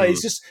things like that.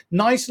 It's just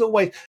nice little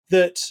way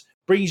that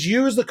brings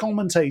you as the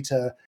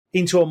commentator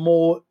into a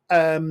more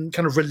kind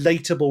of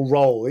relatable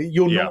role.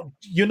 You're not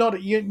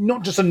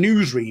just a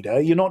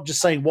newsreader. You're not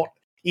just saying what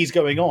is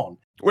going on.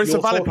 Well, it's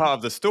a valid part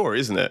of the story,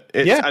 isn't it?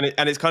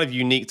 And it's kind of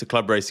unique to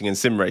club racing and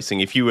sim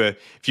racing. If you were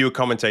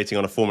commentating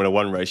on a Formula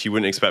One race, you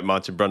wouldn't expect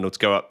Martin Brundle to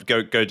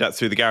go down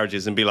through the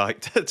garages and be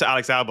like to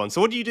Alex Albon,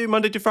 so what do you do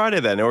Monday to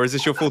Friday then? Or is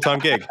this your full-time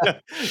gig?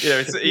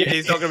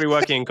 He's not going to be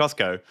working in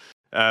Costco.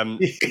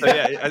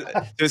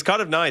 It was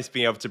kind of nice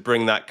being able to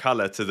bring that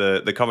colour to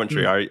the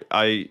commentary.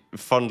 I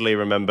fondly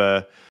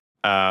remember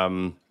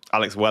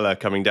Alex Weller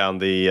coming down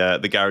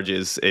the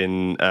garages at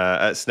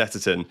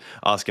Snetterton,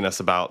 asking us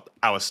about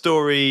our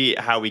story,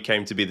 how we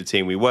came to be the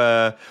team we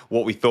were,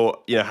 what we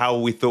thought, how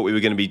we thought we were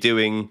going to be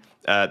doing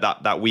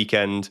that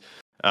weekend.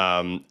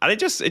 And it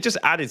just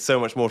added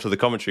so much more to the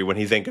commentary when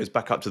he then goes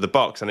back up to the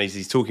box, and as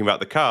he's talking about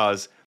the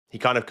cars, he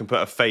kind of can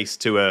put a face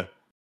to a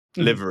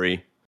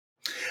livery.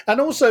 And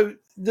also,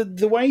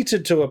 the way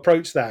to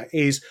approach that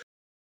is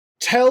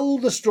tell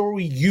the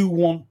story you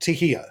want to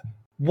hear.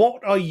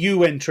 What are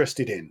you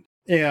interested in?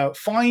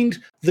 Find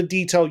the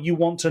detail you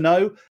want to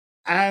know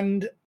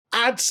and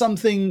add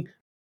something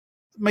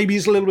maybe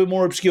it's a little bit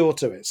more obscure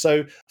to it.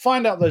 So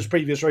find out those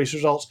previous race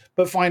results,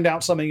 but find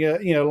out something,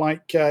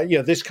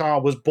 this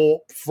car was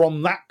bought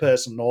from that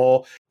person,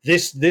 or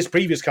this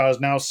previous car is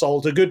now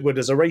sold to Goodwood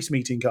as a race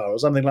meeting car, or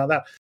something like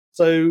that.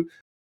 So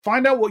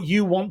find out what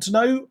you want to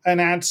know and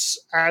add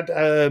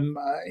a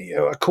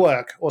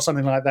quirk or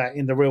something like that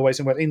in the real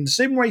racing world. In the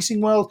sim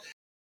racing world,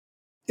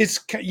 it's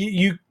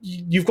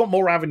you've got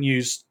more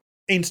avenues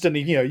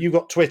instantly. You've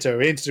got Twitter,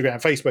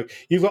 Instagram, Facebook.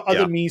 You've got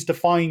other means to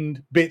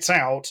find bits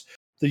out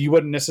that you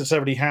wouldn't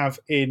necessarily have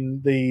in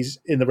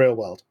the real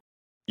world.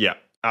 Yeah,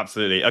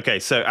 absolutely. Okay,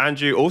 so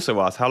Andrew also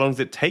asked, how long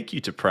does it take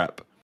you to prep?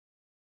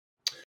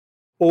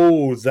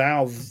 Oh,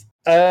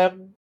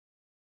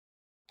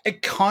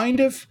 it kind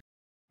of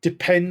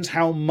depends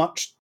how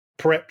much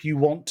prep you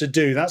want to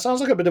do. That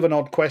sounds like a bit of an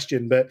odd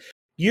question, but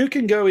you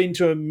can go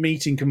into a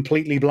meeting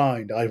completely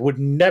blind. I would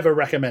never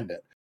recommend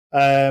it,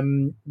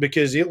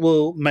 because it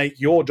will make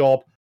your job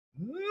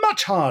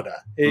much harder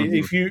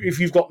if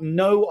you've got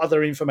no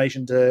other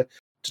information to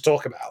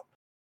talk about.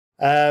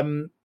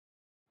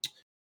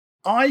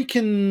 I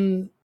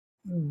can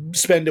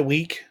spend a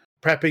week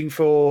prepping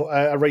for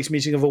a race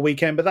meeting of a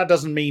weekend, but that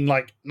doesn't mean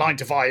like 9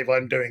 to 5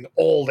 I'm doing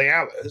all the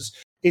hours.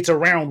 It's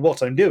around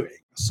what I'm doing.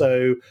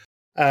 So,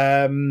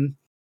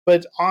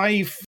 but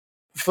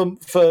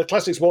for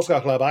Classic Sports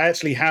Car Club, I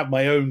actually have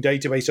my own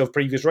database of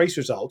previous race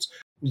results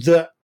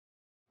that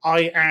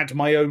I add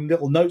my own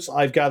little notes that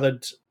I've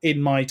gathered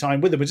in my time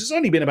with them, which has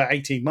only been about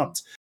 18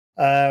 months.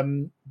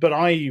 But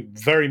I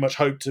very much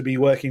hope to be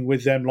working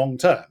with them long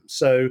term.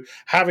 So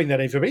having that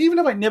information, even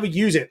if I never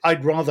use it,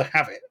 I'd rather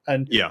have it.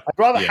 And I'd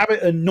rather have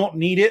it and not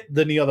need it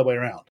than the other way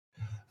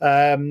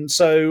around.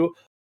 So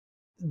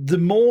the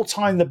more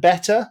time, the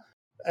better.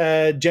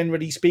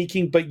 Generally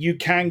speaking, but you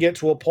can get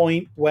to a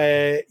point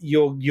where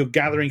you're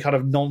gathering kind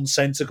of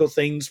nonsensical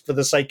things for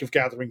the sake of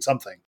gathering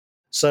something.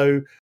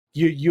 So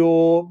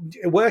you're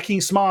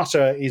working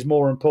smarter is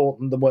more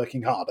important than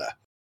working harder.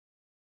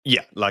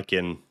 Yeah, like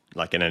in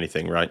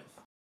anything, right?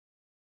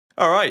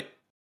 All right,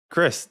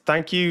 Chris,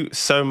 thank you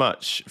so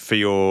much for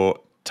your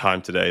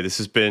time today. This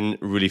has been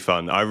really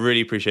fun. I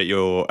really appreciate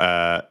your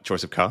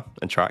choice of car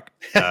and track.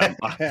 I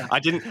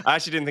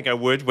actually didn't think I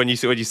would when you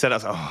said I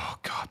was like, oh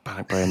god,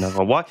 Bannock Bray, another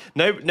one. Why?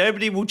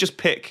 Nobody will just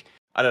pick,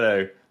 I don't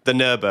know, the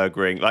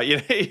Nürburgring.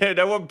 Like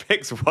no one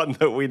picks one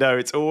that we know.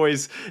 It's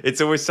always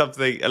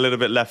something a little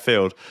bit left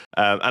field.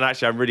 And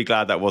actually, I'm really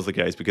glad that was the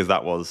case because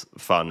that was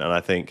fun. And I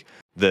think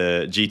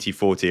the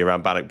GT40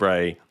 around Bannock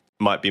Bray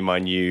might be my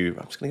new.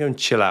 I'm just going to go and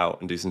chill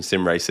out and do some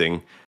sim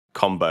racing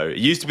combo. It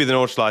used to be the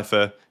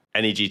Nordschleife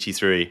any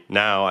GT3.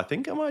 Now I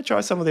think I might try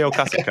some of the old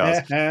classic cars.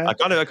 I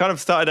kind of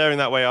started airing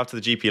that way after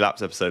the GP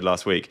Laps episode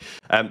last week.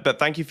 But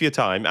thank you for your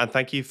time and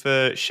thank you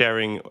for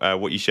sharing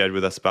what you shared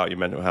with us about your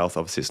mental health.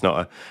 Obviously, it's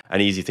not an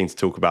easy thing to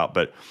talk about,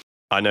 but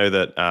I know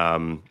that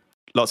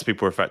lots of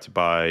people were affected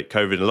by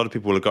COVID. And a lot of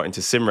people will have got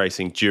into sim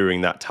racing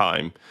during that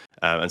time,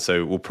 and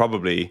so we'll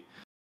probably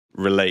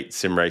relate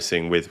sim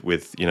racing with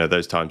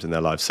those times in their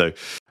lives. So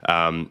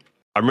I'm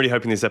really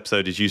hoping this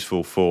episode is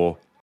useful for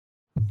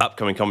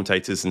upcoming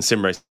commentators and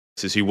sim racers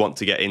who want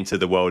to get into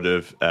the world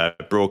of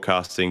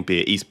broadcasting,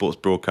 be it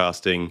esports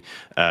broadcasting,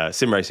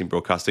 sim racing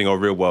broadcasting, or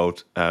real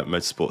world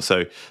motorsport.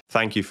 So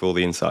thank you for all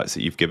the insights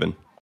that you've given.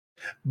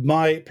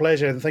 My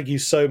pleasure, and thank you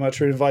so much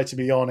for inviting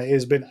me on. It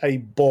has been a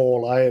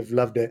ball. I have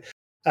loved it.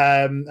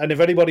 And if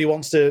anybody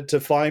wants to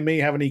find me,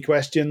 have any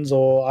questions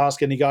or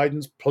ask any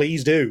guidance,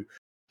 please do.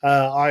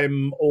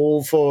 I'm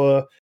all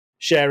for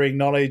sharing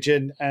knowledge,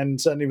 and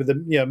certainly with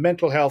the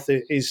mental health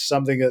is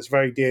something that's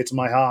very dear to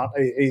my heart.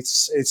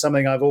 It's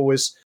something I've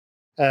always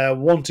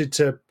wanted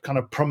to kind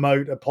of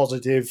promote a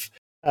positive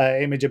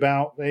image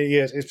about.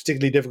 It's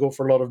particularly difficult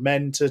for a lot of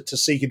men to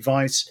seek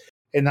advice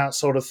in that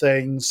sort of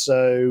thing.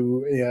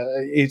 So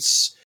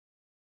it's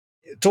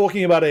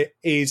talking about it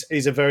is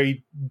a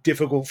very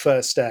difficult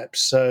first step.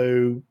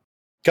 So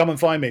come and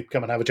find me.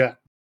 Come and have a chat.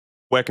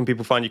 Where can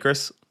people find you,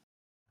 Chris?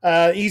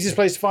 Easiest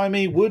place to find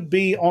me would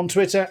be on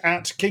Twitter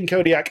at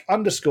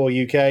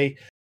KingKodiak_UK.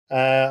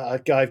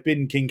 I've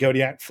been King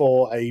Kodiak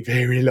for a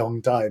very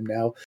long time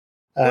now.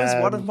 That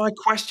was one of my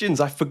questions.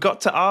 I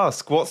forgot to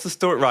ask. What's the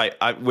story? Right,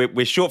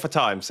 we're short for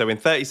time, so in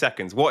 30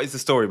 seconds, what is the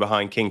story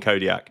behind King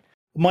Kodiak?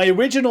 My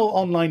original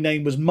online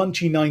name was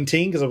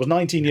Munchie19 because I was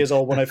 19 years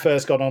old when I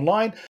first got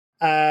online,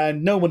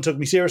 and no one took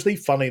me seriously.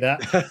 Funny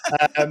that.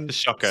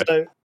 Shocker.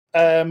 So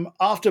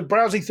after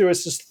browsing through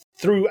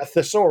a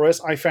thesaurus,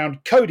 I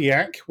found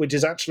Kodiak, which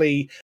is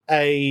actually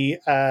a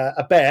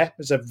bear.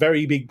 It's a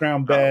very big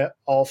brown bear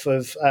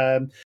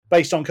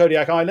based on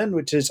Kodiak Island,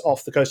 which is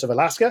off the coast of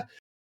Alaska.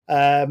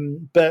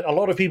 But a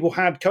lot of people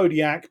had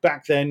Kodiak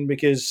back then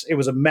because it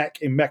was a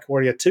mech in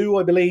MechWarrior 2,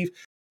 I believe.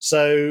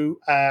 So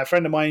a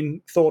friend of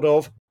mine thought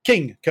of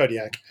King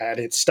Kodiak, and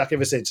it's stuck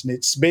ever since. And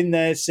it's been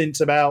there since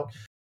about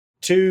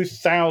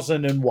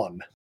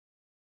 2001.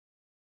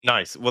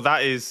 Nice. Well,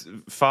 that is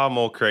far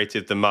more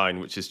creative than mine,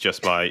 which is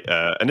just my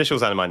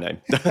initials and my name.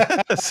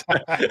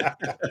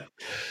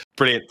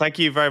 Brilliant. Thank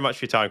you very much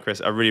for your time,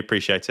 Chris. I really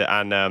appreciate it.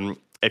 And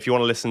if you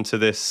want to listen to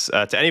this,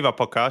 to any of our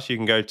podcasts, you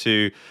can go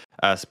to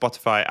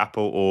Spotify,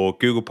 Apple, or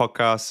Google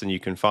Podcasts, and you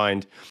can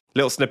find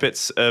little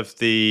snippets of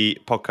the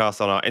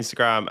podcast on our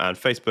Instagram and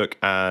Facebook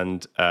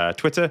and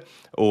Twitter,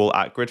 all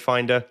at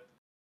GridFinder.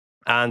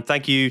 And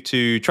thank you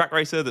to Track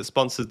Racer that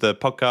sponsored the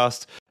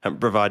podcast and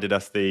provided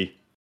us the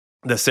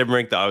sim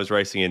rig that I was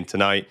racing in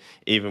tonight,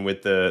 even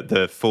with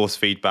the force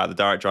feedback, the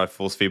direct drive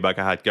force feedback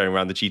I had going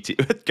around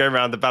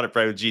the Bannock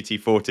Bray with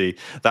GT40.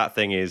 That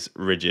thing is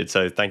rigid.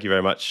 So thank you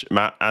very much,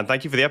 Matt, and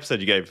thank you for the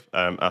episode you gave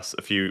us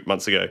a few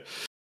months ago.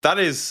 That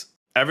is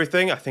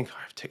everything. I think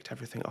I've ticked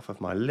everything off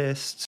of my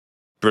list.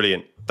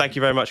 Brilliant. Thank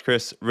you very much,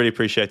 Chris. Really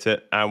appreciate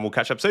it, and we'll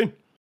catch up soon.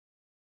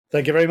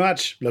 Thank you very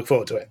much. Look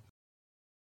forward to it.